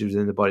percentages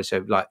in the body.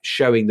 So like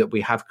showing that we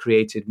have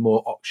created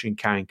more oxygen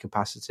carrying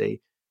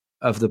capacity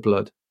of the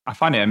blood. I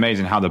find it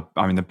amazing how the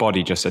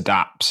body just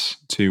adapts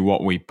to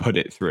what we put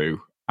it through.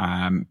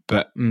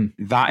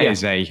 That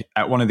is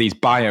one of these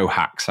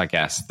biohacks, I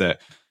guess,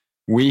 that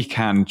we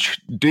can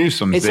do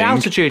something. It's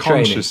altitude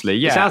consciously.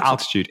 Training. Yeah,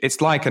 altitude.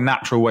 It's like a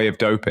natural way of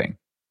doping.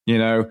 You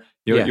know,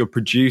 you're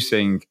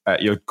producing,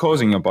 you're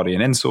causing your body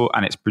an insult,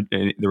 and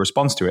the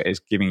response to it is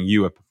giving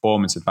you a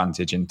performance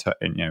advantage in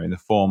the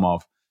form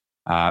of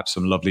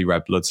some lovely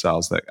red blood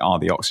cells that are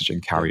the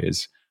oxygen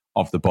carriers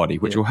of the body,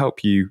 which will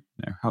help you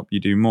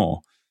do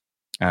more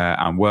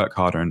and work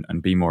harder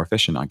and be more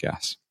efficient, I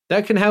guess.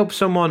 That can help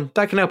someone.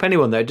 That can help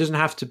anyone, though. It doesn't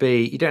have to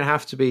be. You don't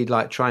have to be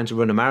like trying to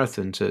run a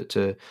marathon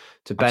to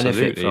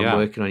benefit from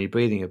working on your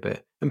breathing a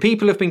bit. And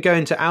people have been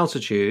going to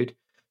altitude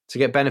to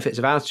get benefits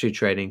of altitude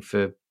training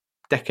for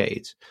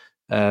decades.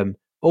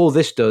 All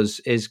this does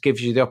is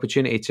gives you the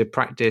opportunity to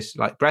practice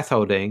like breath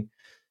holding.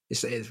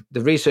 The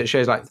research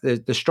shows like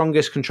the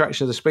strongest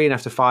contraction of the spleen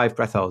after 5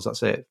 breath holds.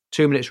 That's it.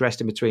 2 minutes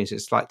rest in between. So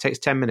it's like takes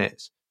 10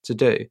 minutes to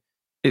do.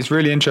 It's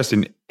really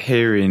interesting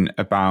hearing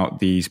about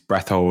these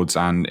breath holds,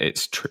 and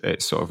it's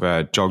sort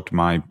of jogged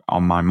my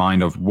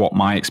mind of what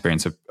my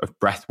experience of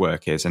breath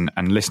work is, and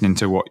listening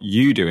to what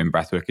you do in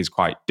breath work is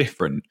quite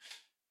different.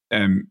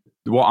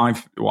 What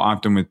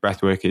I've done with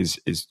breathwork is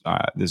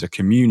there's a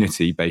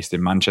community based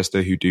in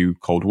Manchester who do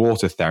cold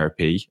water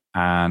therapy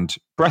and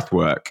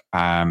breathwork,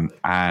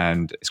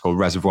 and it's called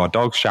Reservoir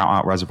Dogs. Shout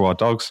out Reservoir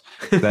Dogs!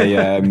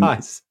 They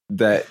nice.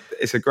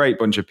 It's a great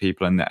bunch of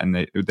people, and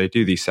they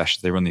do these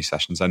sessions. They run these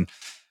sessions, and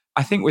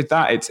I think with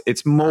that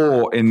it's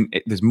more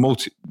there's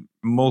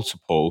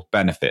multiple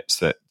benefits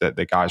that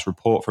the guys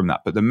report from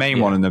that, but the main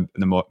one and the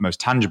most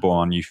tangible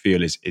one you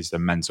feel is the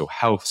mental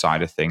health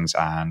side of things,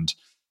 and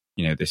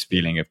this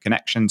feeling of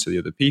connection to the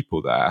other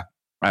people there.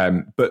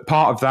 But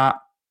part of that,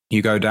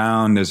 you go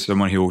down, there's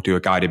someone who will do a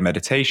guided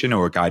meditation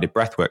or a guided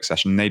breathwork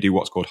session. And they do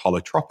what's called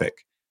holotropic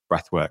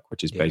breathwork,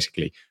 which is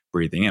basically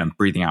breathing in and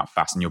breathing out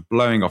fast, and you're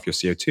blowing off your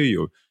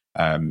CO2.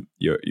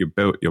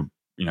 You're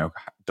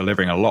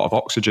delivering a lot of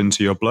oxygen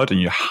to your blood, and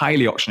you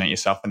highly oxygenate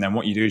yourself. And then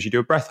what you do is you do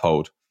a breath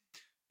hold.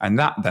 And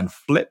that then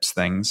flips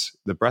things.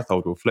 The breath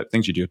hold will flip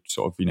things. You do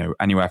sort of,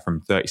 anywhere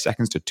from 30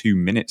 seconds to 2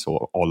 minutes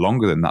or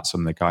longer than that. Some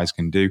of the guys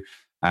can do.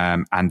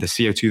 And the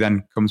CO2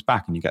 then comes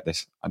back, and you get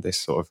this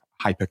sort of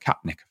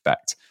hypercapnic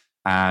effect.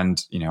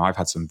 And, I've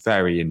had some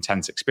very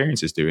intense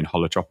experiences doing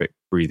holotropic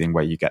breathing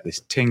where you get this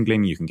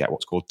tingling. You can get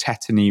what's called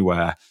tetany,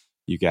 where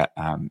you get,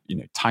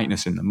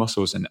 tightness in the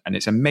muscles. And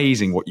it's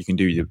amazing what you can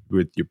do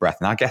with your breath.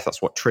 And I guess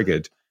that's what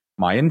triggered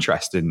my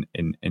interest in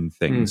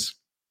things.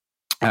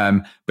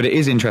 But it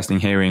is interesting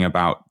hearing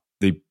about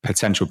the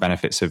potential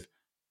benefits of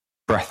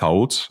breath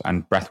holds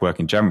and breath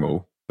work in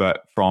general,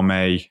 but from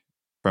a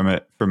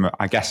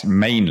I guess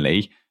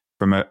mainly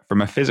from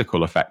a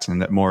physical effect,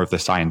 and that more of the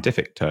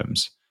scientific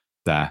terms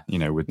there,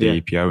 with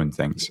the EPO and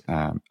things.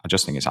 I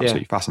just think it's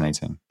absolutely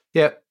fascinating.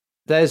 Yeah,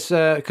 there's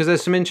because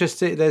there's some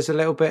interesting. There's a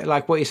little bit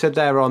like what you said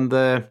there on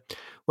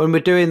when we're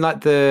doing like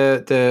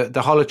the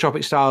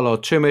holotropic style or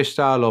Tummo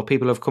style, or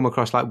people have come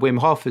across like Wim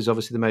Hof is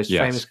obviously the most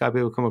famous guy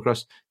people come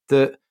across.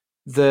 The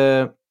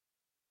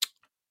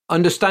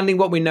understanding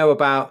what we know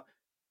about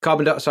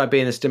carbon dioxide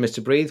being a stimulus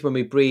to breathe, when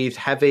we breathe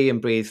heavy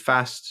and breathe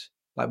fast,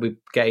 like we're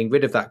getting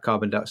rid of that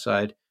carbon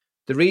dioxide.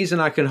 The reason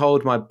I can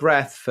hold my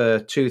breath for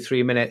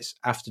 2-3 minutes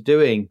after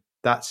doing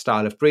that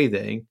style of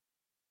breathing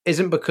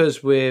isn't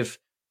because we've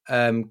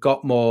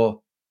got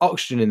more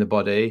oxygen in the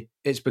body.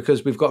 It's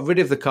because we've got rid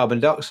of the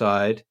carbon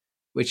dioxide,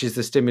 which is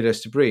the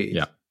stimulus to breathe.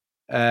 Yeah.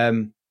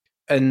 The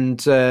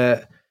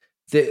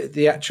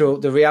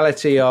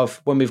reality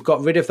of when we've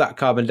got rid of that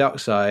carbon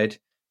dioxide,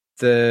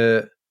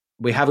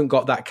 we haven't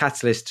got that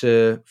catalyst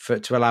to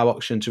allow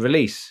oxygen to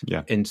release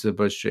into the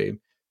bloodstream.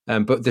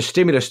 But the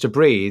stimulus to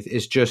breathe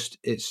is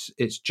it's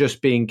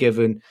being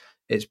governed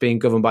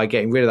by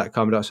getting rid of that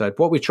carbon dioxide.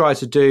 What we try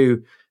to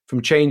do from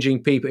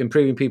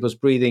improving people's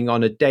breathing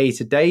on a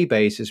day-to-day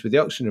basis with the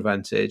oxygen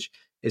advantage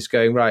is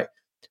going, right,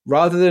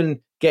 rather than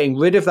getting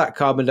rid of that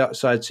carbon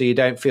dioxide so you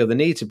don't feel the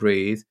need to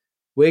breathe,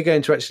 we're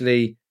going to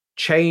actually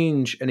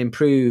change and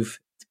improve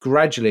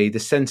gradually the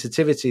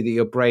sensitivity that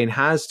your brain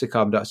has to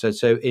carbon dioxide.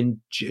 So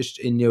in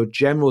your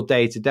general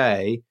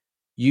day-to-day,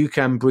 you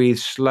can breathe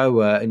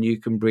slower and you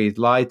can breathe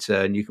lighter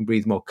and you can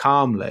breathe more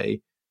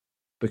calmly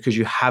because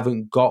you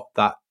haven't got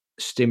that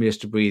stimulus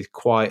to breathe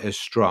quite as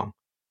strong.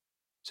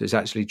 So it's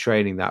actually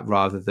training that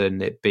rather than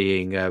it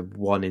being a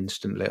one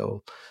instant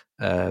little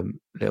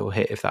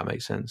hit, if that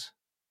makes sense.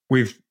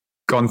 We've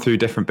gone through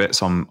different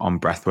bits on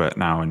breathwork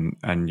now,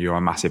 and you're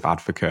a massive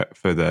advocate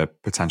for the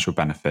potential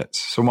benefits.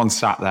 Someone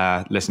sat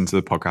there, listened to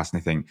the podcast,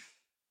 and they think,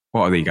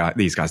 what are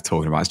these guys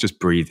talking about? It's just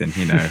breathing,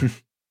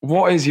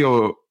 What is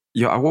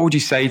what would you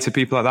say to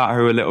people like that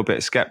who are a little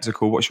bit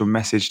skeptical? What's your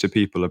message to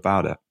people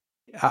about it?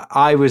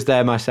 I was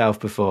there myself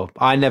before.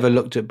 I never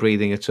looked at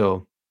breathing at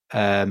all.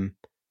 It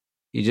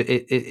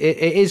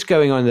is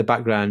going on in the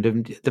background,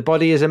 and the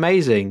body is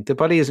amazing. The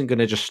body isn't going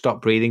to just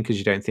stop breathing because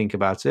you don't think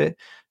about it.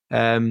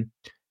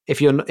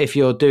 If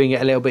you're doing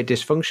it a little bit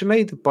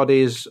dysfunctionally, the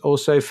body is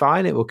also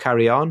fine. It will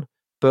carry on.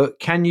 But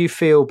can you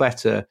feel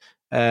better?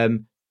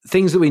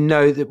 Things that we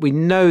know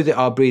that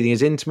our breathing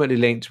is intimately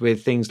linked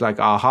with things like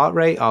our heart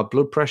rate, our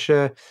blood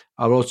pressure,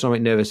 our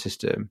autonomic nervous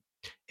system.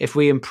 If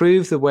we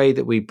improve the way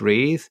that we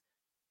breathe,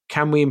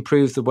 can we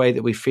improve the way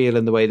that we feel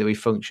and the way that we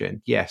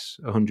function? Yes,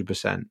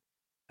 100%.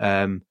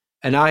 And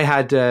I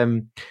had,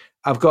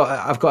 I've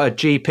got a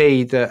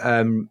GP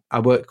that I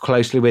work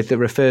closely with that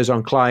refers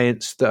on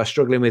clients that are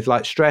struggling with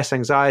like stress,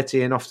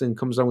 anxiety, and often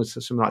comes on with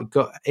some like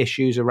gut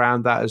issues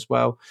around that as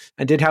well.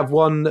 And did have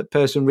one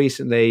person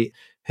recently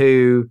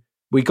who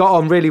we got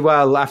on really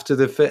well after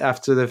the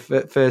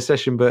first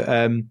session, but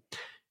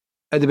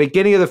at the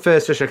beginning of the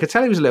first session, I could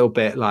tell he was a little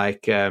bit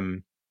like,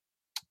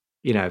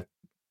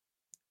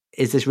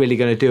 is this really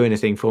going to do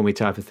anything for me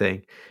type of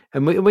thing?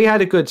 And we had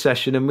a good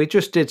session, and we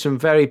just did some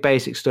very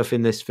basic stuff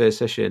in this first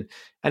session.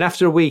 And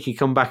after a week, he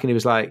come back and he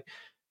was like,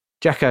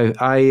 Jacko,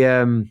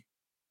 I've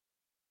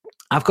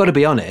got to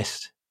be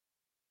honest.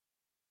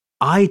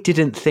 I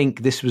didn't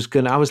think this was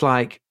I was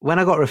like, when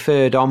I got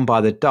referred on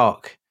by the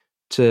doc,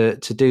 to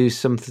do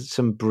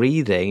some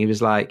breathing. He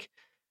was like,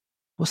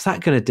 what's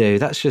that going to do?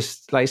 That's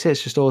just, like I said,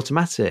 it's just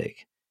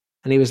automatic.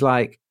 And he was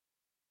like,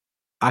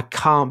 I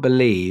can't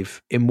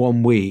believe in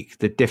 1 week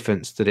the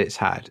difference that it's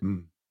had.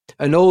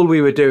 And all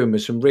we were doing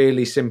was some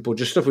really simple,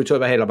 just stuff we talked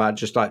about here about,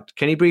 just like,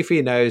 can you breathe through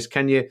your nose?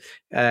 Can you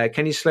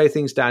slow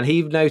things down?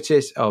 We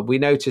noticed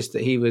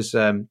that he was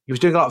doing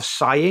a lot of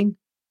sighing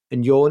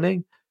and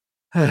yawning.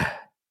 And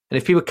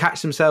if people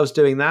catch themselves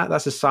doing that,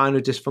 that's a sign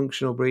of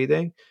dysfunctional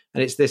breathing.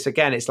 And it's this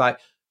again, it's like,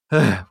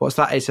 what's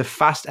that? It's a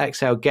fast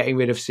exhale, getting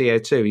rid of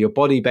CO2. Your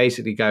body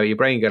basically your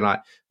brain going like,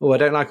 oh, I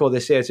don't like all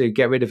this CO2,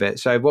 get rid of it.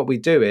 So what we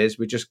do is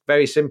we just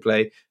very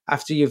simply,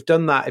 after you've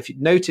done that, if you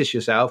notice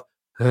yourself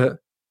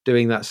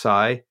doing that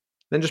sigh,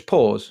 then just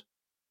pause.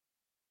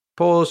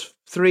 Pause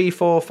 3,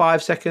 4,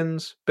 5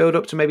 seconds, build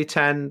up to maybe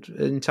 10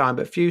 in time,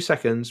 but a few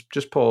seconds,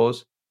 just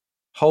pause,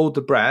 hold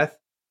the breath,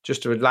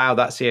 just to allow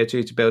that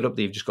CO2 to build up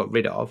that you've just got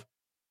rid of.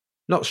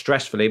 Not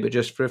stressfully, but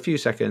just for a few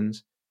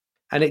seconds.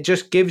 And it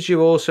just gives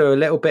you also a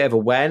little bit of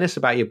awareness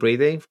about your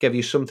breathing, give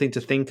you something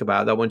to think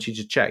about that I want you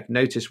to check.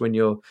 Notice when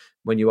you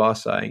are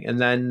sighing. And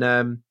then,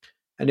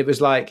 and it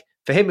was like,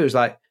 for him, it was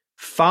like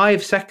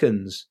 5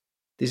 seconds,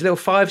 these little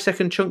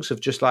 5-second chunks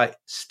of just like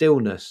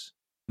stillness,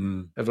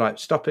 of like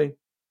stopping.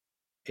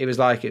 It was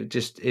like, it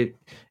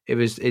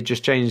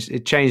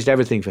changed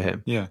everything for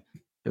him. Yeah.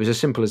 It was as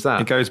simple as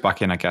that. It goes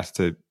back in, I guess,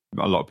 to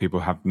a lot of people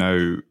have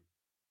no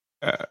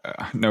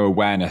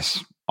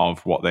awareness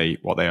of what they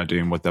are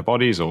doing with their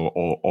bodies,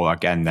 or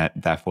again,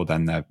 therefore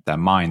then their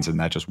minds, and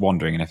they're just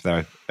wandering. And if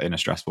they're in a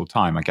stressful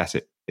time, I guess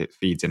it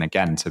feeds in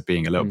again to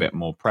being a little bit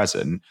more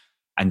present,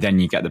 and then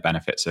you get the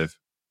benefits of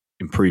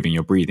improving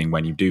your breathing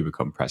when you do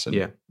become present.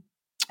 Yeah.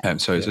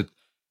 So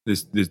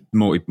there's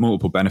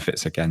multiple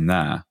benefits again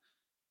there.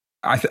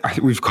 I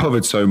think we've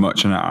covered so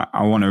much, and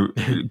I want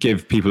to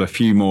give people a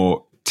few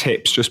more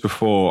tips just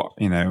before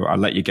I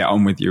let you get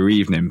on with your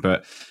evening.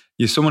 But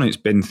you're someone who's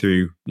been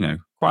through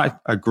quite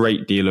a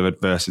great deal of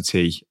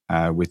adversity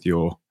with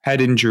your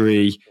head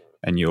injury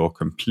and your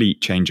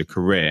complete change of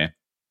career.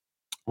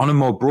 On a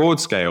more broad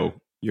scale,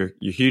 you're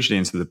hugely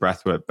into the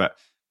breathwork, but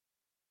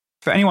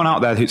for anyone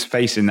out there who's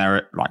facing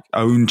their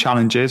own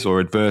challenges or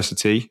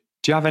adversity,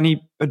 do you have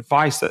any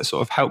advice that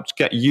sort of helped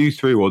get you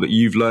through, or that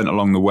you've learned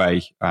along the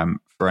way,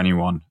 for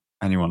anyone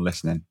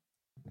listening?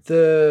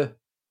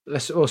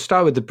 We'll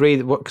start with the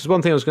breathing, because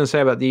one thing I was going to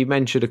say about you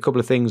mentioned a couple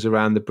of things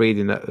around the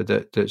breathing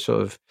that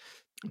sort of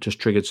just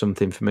triggered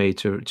something for me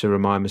to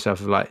remind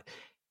myself of. Like,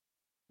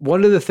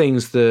 one of the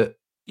things that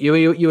you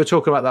were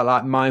talking about, that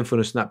like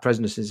mindfulness and that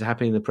presence is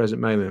happening in the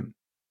present moment.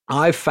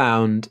 I've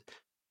found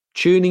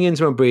tuning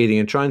into my breathing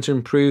and trying to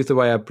improve the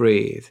way I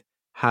breathe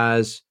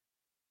has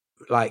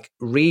like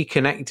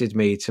reconnected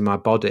me to my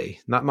body.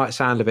 And that might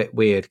sound a bit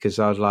weird, because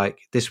I was like,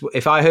 this,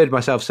 if I heard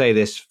myself say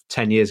this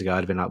 10 years ago, I'd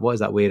have been like, what is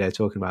that weirdo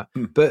talking about?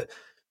 But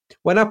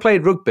when I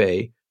played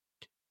rugby,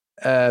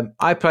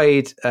 I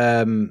played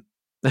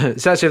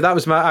so actually, that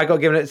was I got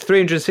given it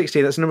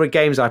 360. That's the number of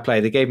games I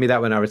played. They gave me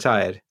that when I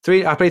retired.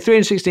 I played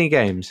 316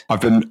 games.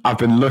 I've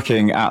been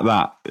looking at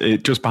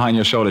that. Just behind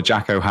your shoulder,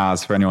 Jacko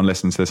has, for anyone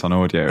listening to this on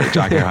audio,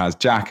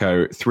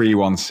 Jacko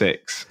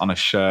 316 on a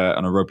shirt,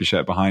 on a rugby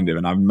shirt behind him.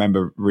 And I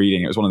remember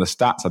reading, it was one of the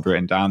stats I'd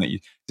written down, that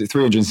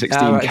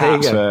 316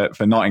 caps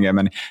for Nottingham.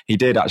 And he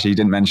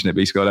didn't mention it, but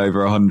he's got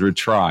over 100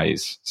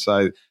 tries.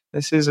 So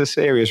this is a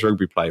serious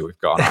rugby player we've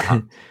got on our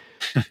hand.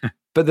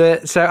 But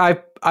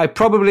I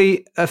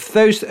probably,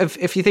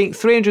 if you think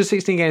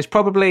 316 games,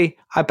 probably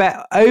I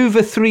bet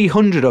over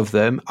 300 of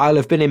them I'll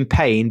have been in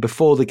pain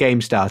before the game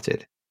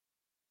started.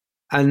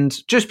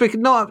 And just because,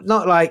 not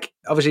like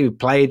obviously we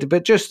played,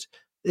 but just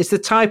it's the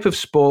type of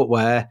sport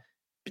where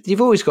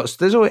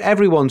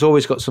everyone's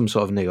always got some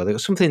sort of niggle. They've got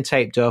something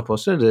taped up or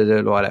something,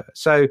 or whatever.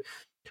 So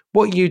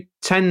what you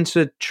tend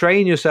to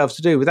train yourself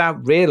to do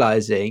without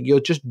realizing, you're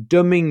just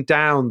dumbing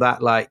down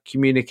that like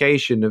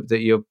communication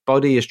that your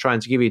body is trying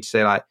to give you, to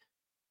say like,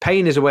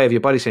 pain is a way of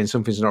your body saying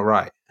something's not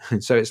right.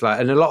 So it's like,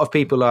 and a lot of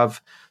people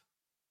have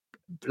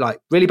like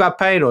really bad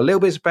pain, or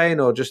little bits of pain,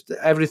 or just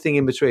everything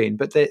in between.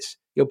 But it's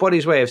your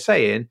body's way of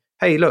saying,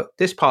 hey, look,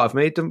 this part of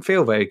me doesn't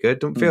feel very good,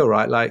 doesn't feel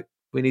right. Like,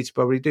 we need to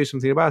probably do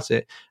something about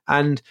it.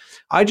 And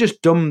I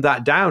just dumbed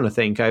that down, I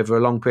think, over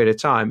a long period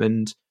of time.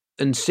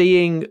 And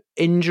seeing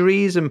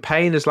injuries and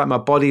pain as like my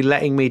body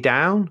letting me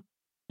down,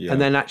 and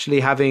then actually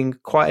having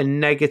quite a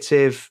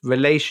negative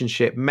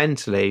relationship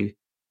mentally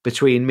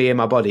between me and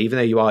my body, even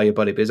though you are your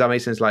body. But does that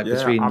make sense? Like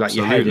between like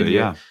your head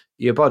and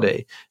your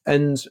body.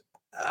 And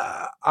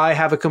I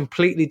have a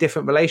completely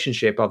different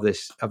relationship of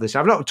this.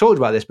 I've not talked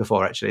about this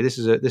before, actually. This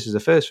is a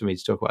first for me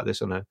to talk about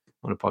this on a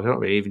podcast. I've not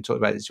really even talked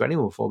about this to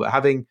anyone before, but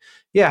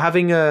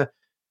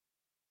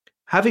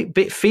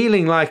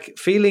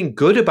feeling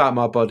good about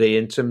my body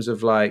in terms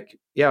of like,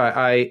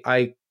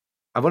 I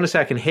want to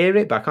say I can hear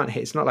it, but I can't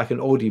hear. It's not like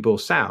an audible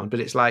sound, but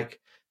it's like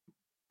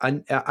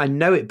I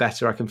know it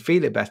better. I can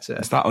feel it better.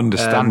 It's that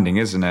understanding,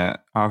 isn't it?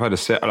 I've had a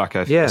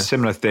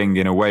similar thing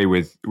in a way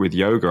with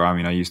yoga. I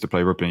mean, I used to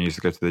play rugby and I used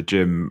to go to the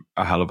gym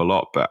a hell of a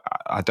lot, but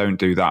I don't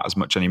do that as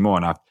much anymore.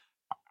 And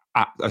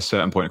at a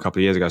certain point a couple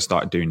of years ago, I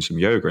started doing some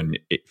yoga, and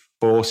it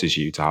forces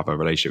you to have a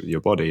relationship with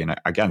your body. And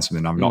again,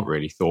 something I've not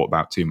really thought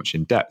about too much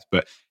in depth,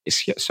 but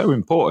it's so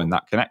important,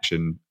 that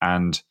connection.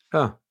 And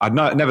I'd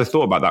never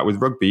thought about that with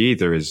rugby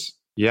either, is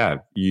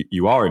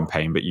you are in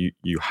pain, but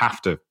you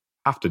have to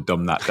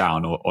dumb that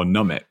down or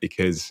numb it,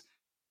 because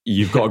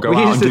you've got to go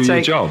out and do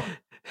your job.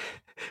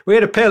 We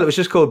had a pill. It was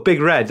just called Big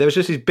Red. There was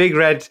just these big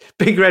red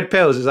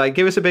pills. It's like,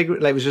 give us a big.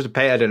 Like, it was just a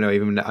pain. I don't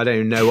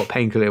even know what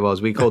painkiller it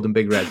was. We called them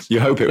Big Reds. You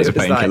hope it was a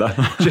painkiller.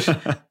 Like, just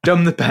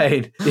numb the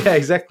pain. Yeah,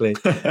 exactly.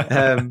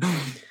 And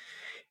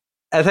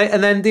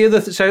then the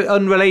other, so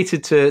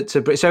unrelated to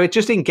so it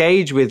just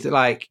engage with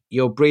like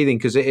your breathing,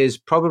 because it's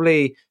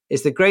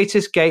the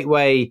greatest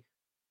gateway,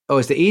 or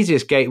it's the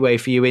easiest gateway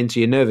for you into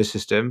your nervous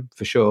system,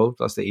 for sure.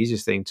 That's the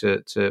easiest thing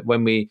to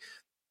when we,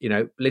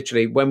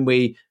 literally when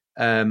we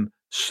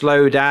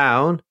slow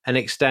down and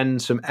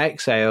extend some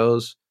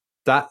exhales,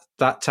 that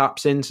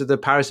taps into the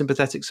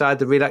parasympathetic side,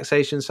 the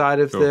relaxation side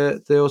of the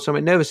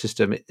autonomic nervous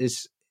system.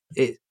 There's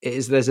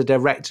a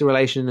direct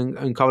relation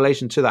and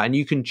correlation to that, and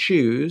you can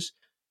choose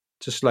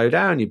to slow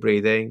down your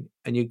breathing,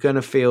 and you're going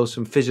to feel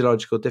some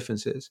physiological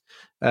differences.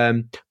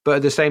 But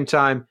at the same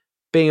time,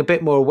 being a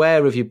bit more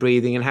aware of your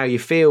breathing and how you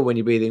feel when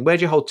you're breathing, where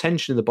do you hold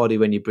tension in the body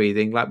when you're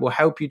breathing, like will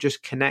help you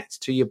just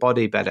connect to your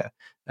body better.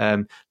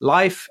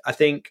 Life, I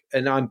think,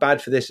 and I'm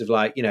bad for this, of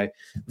like,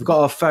 we've got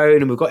our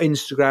phone and we've got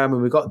Instagram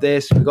and we've got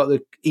this, and we've got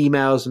the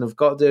emails and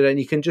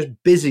you can just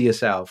busy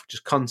yourself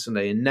just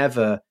constantly and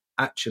never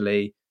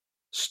actually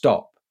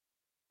stop.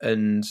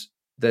 And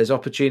there's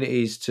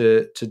opportunities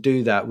to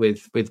do that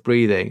with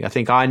breathing. I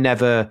think I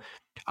never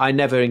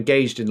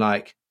engaged in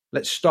like,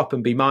 let's stop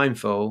and be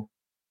mindful.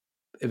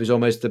 It was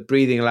almost the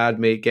breathing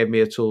gave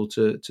me a tool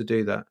to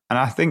do that. And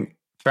I think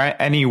for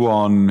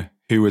anyone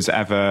who has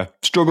ever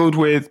struggled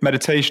with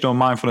meditation or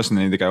mindfulness, and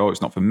then they go, "Oh,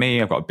 it's not for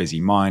me. I've got a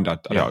busy mind. I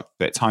don't have a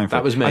bit of time for it."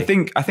 That was me. I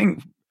think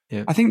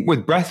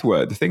with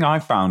breathwork, the thing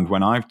I've found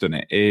when I've done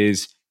it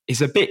is it's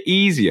a bit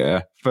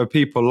easier for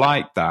people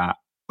like that,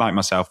 like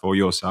myself or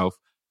yourself,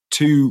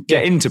 to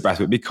get into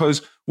breathwork,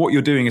 because what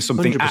you're doing is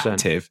something 100%.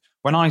 Active.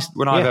 When I've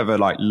ever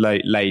like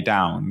lay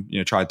down,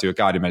 try to do a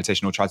guided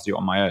meditation or try to do it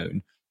on my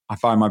own, I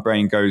find my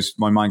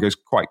mind goes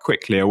quite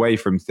quickly away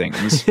from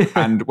things.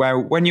 And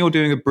when you're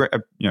doing a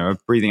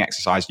breathing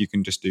exercise, you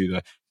can just do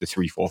the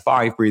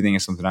 3-4-5 breathing,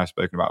 is something I've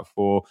spoken about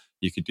before.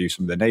 You could do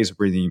some of the nasal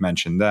breathing you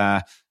mentioned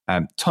there.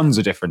 Tons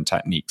of different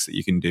techniques that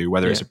you can do,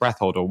 whether it's a breath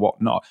hold or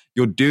whatnot.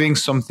 You're doing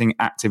something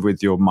active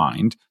with your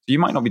mind. So you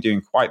might not be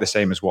doing quite the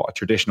same as what a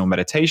traditional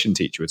meditation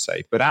teacher would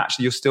say, but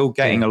actually you're still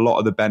getting a lot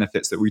of the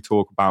benefits that we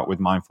talk about with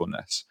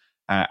mindfulness.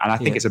 And I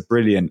think it's a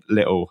brilliant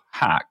little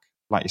hack,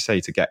 like you say,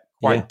 to get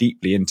quite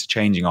deeply into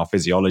changing our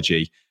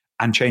physiology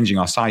and changing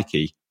our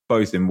psyche,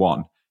 both in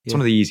one. It's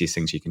one of the easiest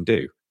things you can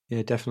do.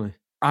 Yeah, definitely.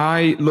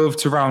 I love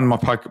to round my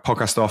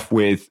podcast off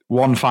with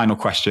one final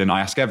question.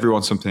 I ask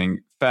everyone something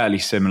fairly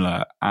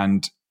similar,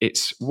 and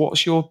it's,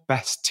 what's your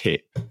best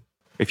tip?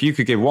 If you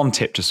could give one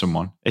tip to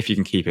someone, if you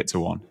can keep it to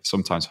one,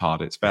 sometimes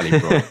hard, it's fairly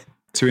broad,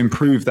 to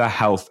improve their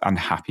health and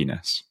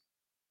happiness.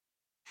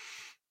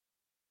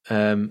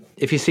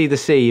 If you see the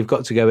sea, you've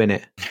got to go in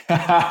it.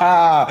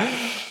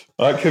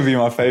 That could be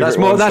my favorite.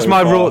 That's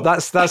my rule.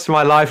 That's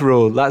my life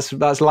rule.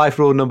 That's life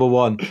rule number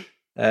one.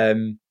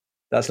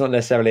 That's not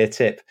necessarily a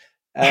tip.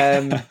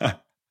 My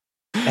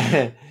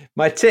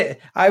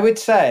tip, I would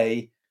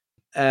say,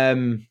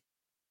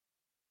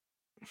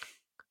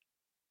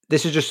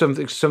 this is just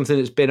something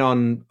that's been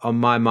on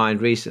my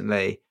mind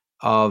recently.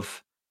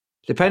 Of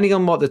depending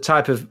on what the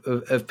type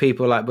of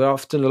people like, we're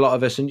often, a lot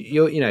of us, and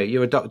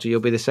you're a doctor, you'll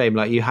be the same.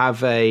 Like, you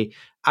have a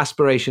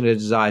aspiration, a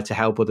desire to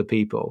help other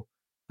people.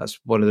 That's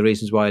one of the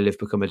reasons why I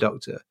become a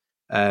doctor.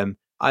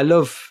 I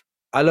love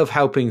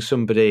helping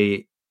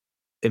somebody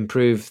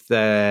improve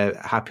their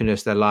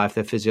happiness, their life,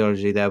 their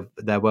physiology,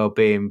 their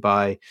well-being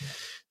by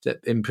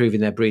improving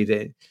their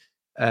breathing.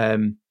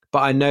 But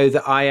I know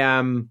that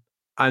I'm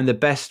the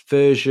best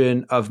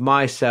version of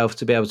myself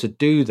to be able to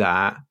do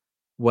that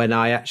when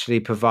I actually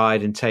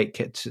provide and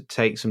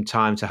take some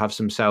time to have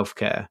some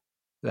self-care.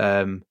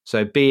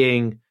 So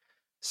being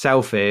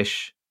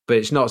selfish, but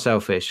it's not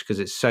selfish, because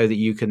it's so that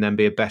you can then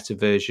be a better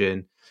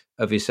version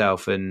of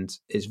yourself. And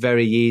it's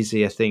very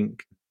easy, I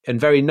think, and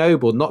very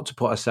noble not to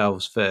put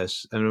ourselves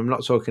first. And I'm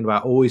not talking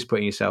about always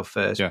putting yourself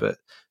first, but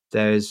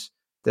there's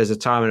a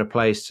time and a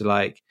place to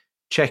like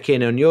check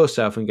in on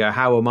yourself and go,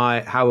 how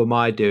am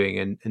I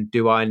doing? And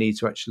do I need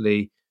to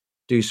actually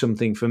do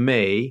something for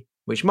me?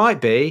 Which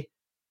might be,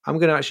 I'm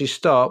going to actually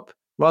stop,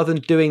 rather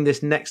than doing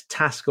this next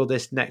task or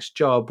this next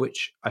job,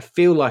 which I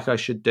feel like I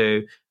should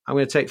do. I'm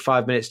going to take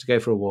 5 minutes to go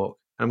for a walk.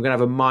 I'm going to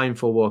have a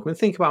mindful walk. I'm going to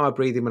think about my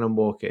breathing when I'm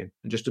walking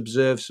and just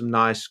observe some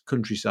nice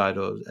countryside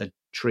or a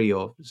tree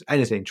or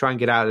anything. Try and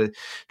get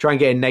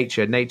in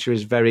nature. Nature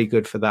is very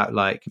good for that,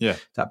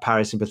 that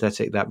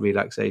parasympathetic, that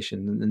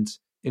relaxation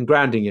and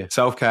grounding you.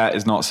 Self-care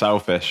is not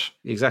selfish.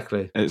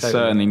 Exactly. It's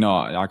certainly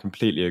not. I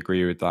completely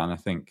agree with that. And I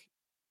think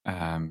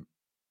I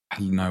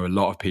know a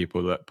lot of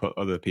people that put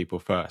other people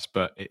first,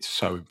 but it's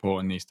so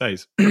important these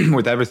days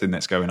with everything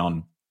that's going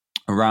on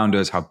around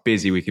us, how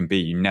busy we can be,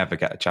 you never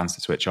get a chance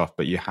to switch off,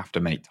 but you have to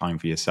make time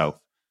for yourself.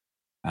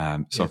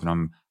 Something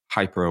I'm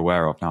hyper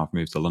aware of now I've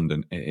moved to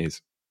London. It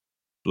is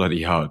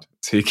bloody hard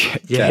to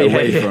get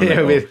away from it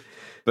all.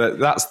 But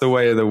that's the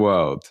way of the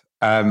world.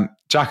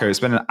 Jacko, it's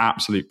been an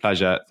absolute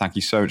pleasure. Thank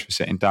you so much for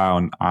sitting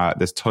down.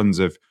 There's tons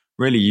of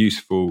really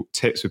useful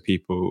tips for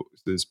people.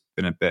 There's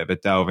been a bit of a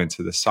delve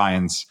into the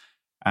science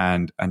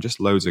and just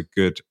loads of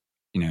good,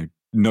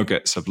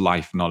 nuggets of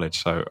life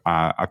knowledge. So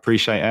I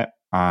appreciate it.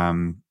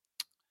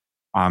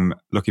 I'm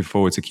looking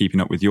forward to keeping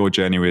up with your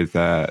journey with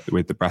the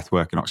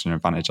breathwork and Oxygen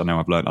Advantage. I know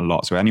I've learned a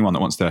lot. So anyone that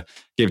wants to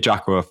give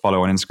Jacko a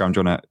follow on Instagram,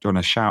 do you want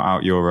to shout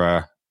out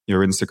your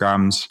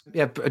Instagrams?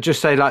 Yeah, just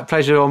say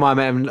pleasure all my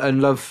mate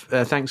and love.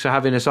 Thanks for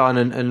having us on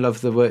and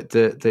love the work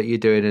that you're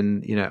doing.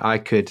 And I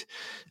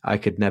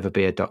could never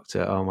be a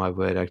doctor. Oh my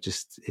word!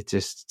 It's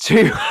just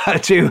too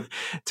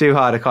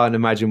hard. I can't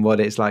imagine what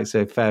it's like.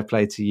 So fair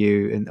play to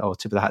you or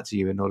tip of the hat to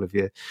you and all of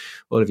your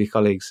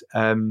colleagues.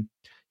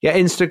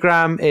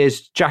 Instagram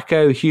is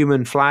Jacko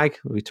Human Flag.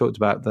 We talked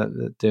about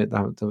that.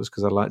 That was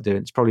because I like doing it.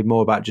 It's probably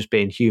more about just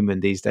being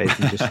human these days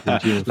than just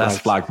human. Less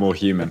flag, more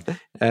human.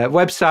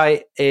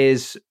 Website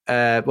is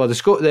the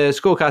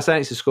Scorecast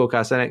NX is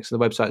Scorecast NX, and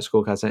the website is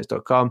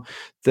scorecastnx.com.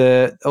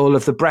 All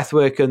of the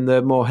breathwork and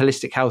the more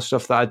holistic health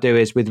stuff that I do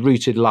is with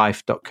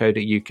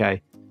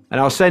rootedlife.co.uk. And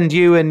I'll send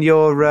you and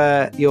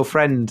your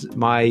friend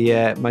my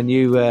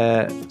new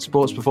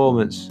sports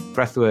performance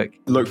breathwork.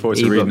 Look forward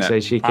to reading it. So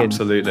she can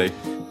absolutely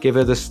give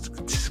her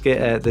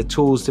the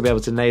tools to be able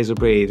to nasal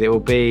breathe. It will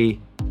be,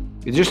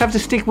 you just have to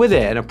stick with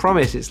it, and I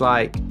promise it's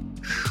like,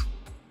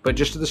 but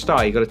just at the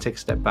start you got to take a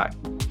step back.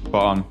 Spot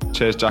on.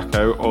 Cheers,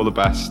 Jacko. All the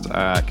best.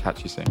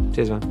 Catch you soon.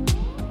 Cheers, man.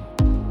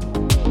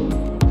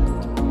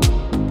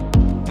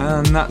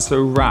 And that's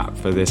a wrap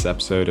for this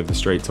episode of the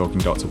Straight Talking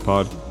Doctor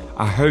Pod.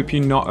 I hope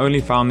you not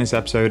only found this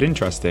episode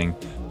interesting,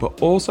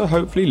 but also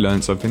hopefully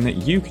learned something that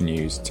you can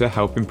use to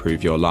help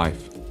improve your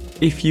life.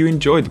 If you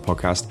enjoyed the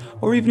podcast,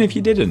 or even if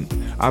you didn't,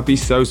 I'd be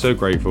so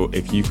grateful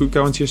if you could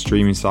go onto your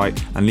streaming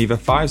site and leave a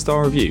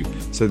 5-star review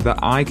so that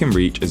I can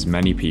reach as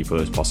many people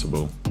as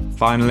possible.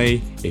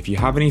 Finally, if you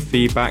have any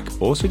feedback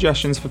or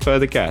suggestions for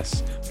further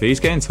guests, please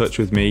get in touch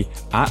with me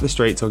at The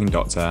Straight Talking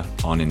Doctor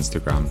on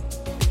Instagram.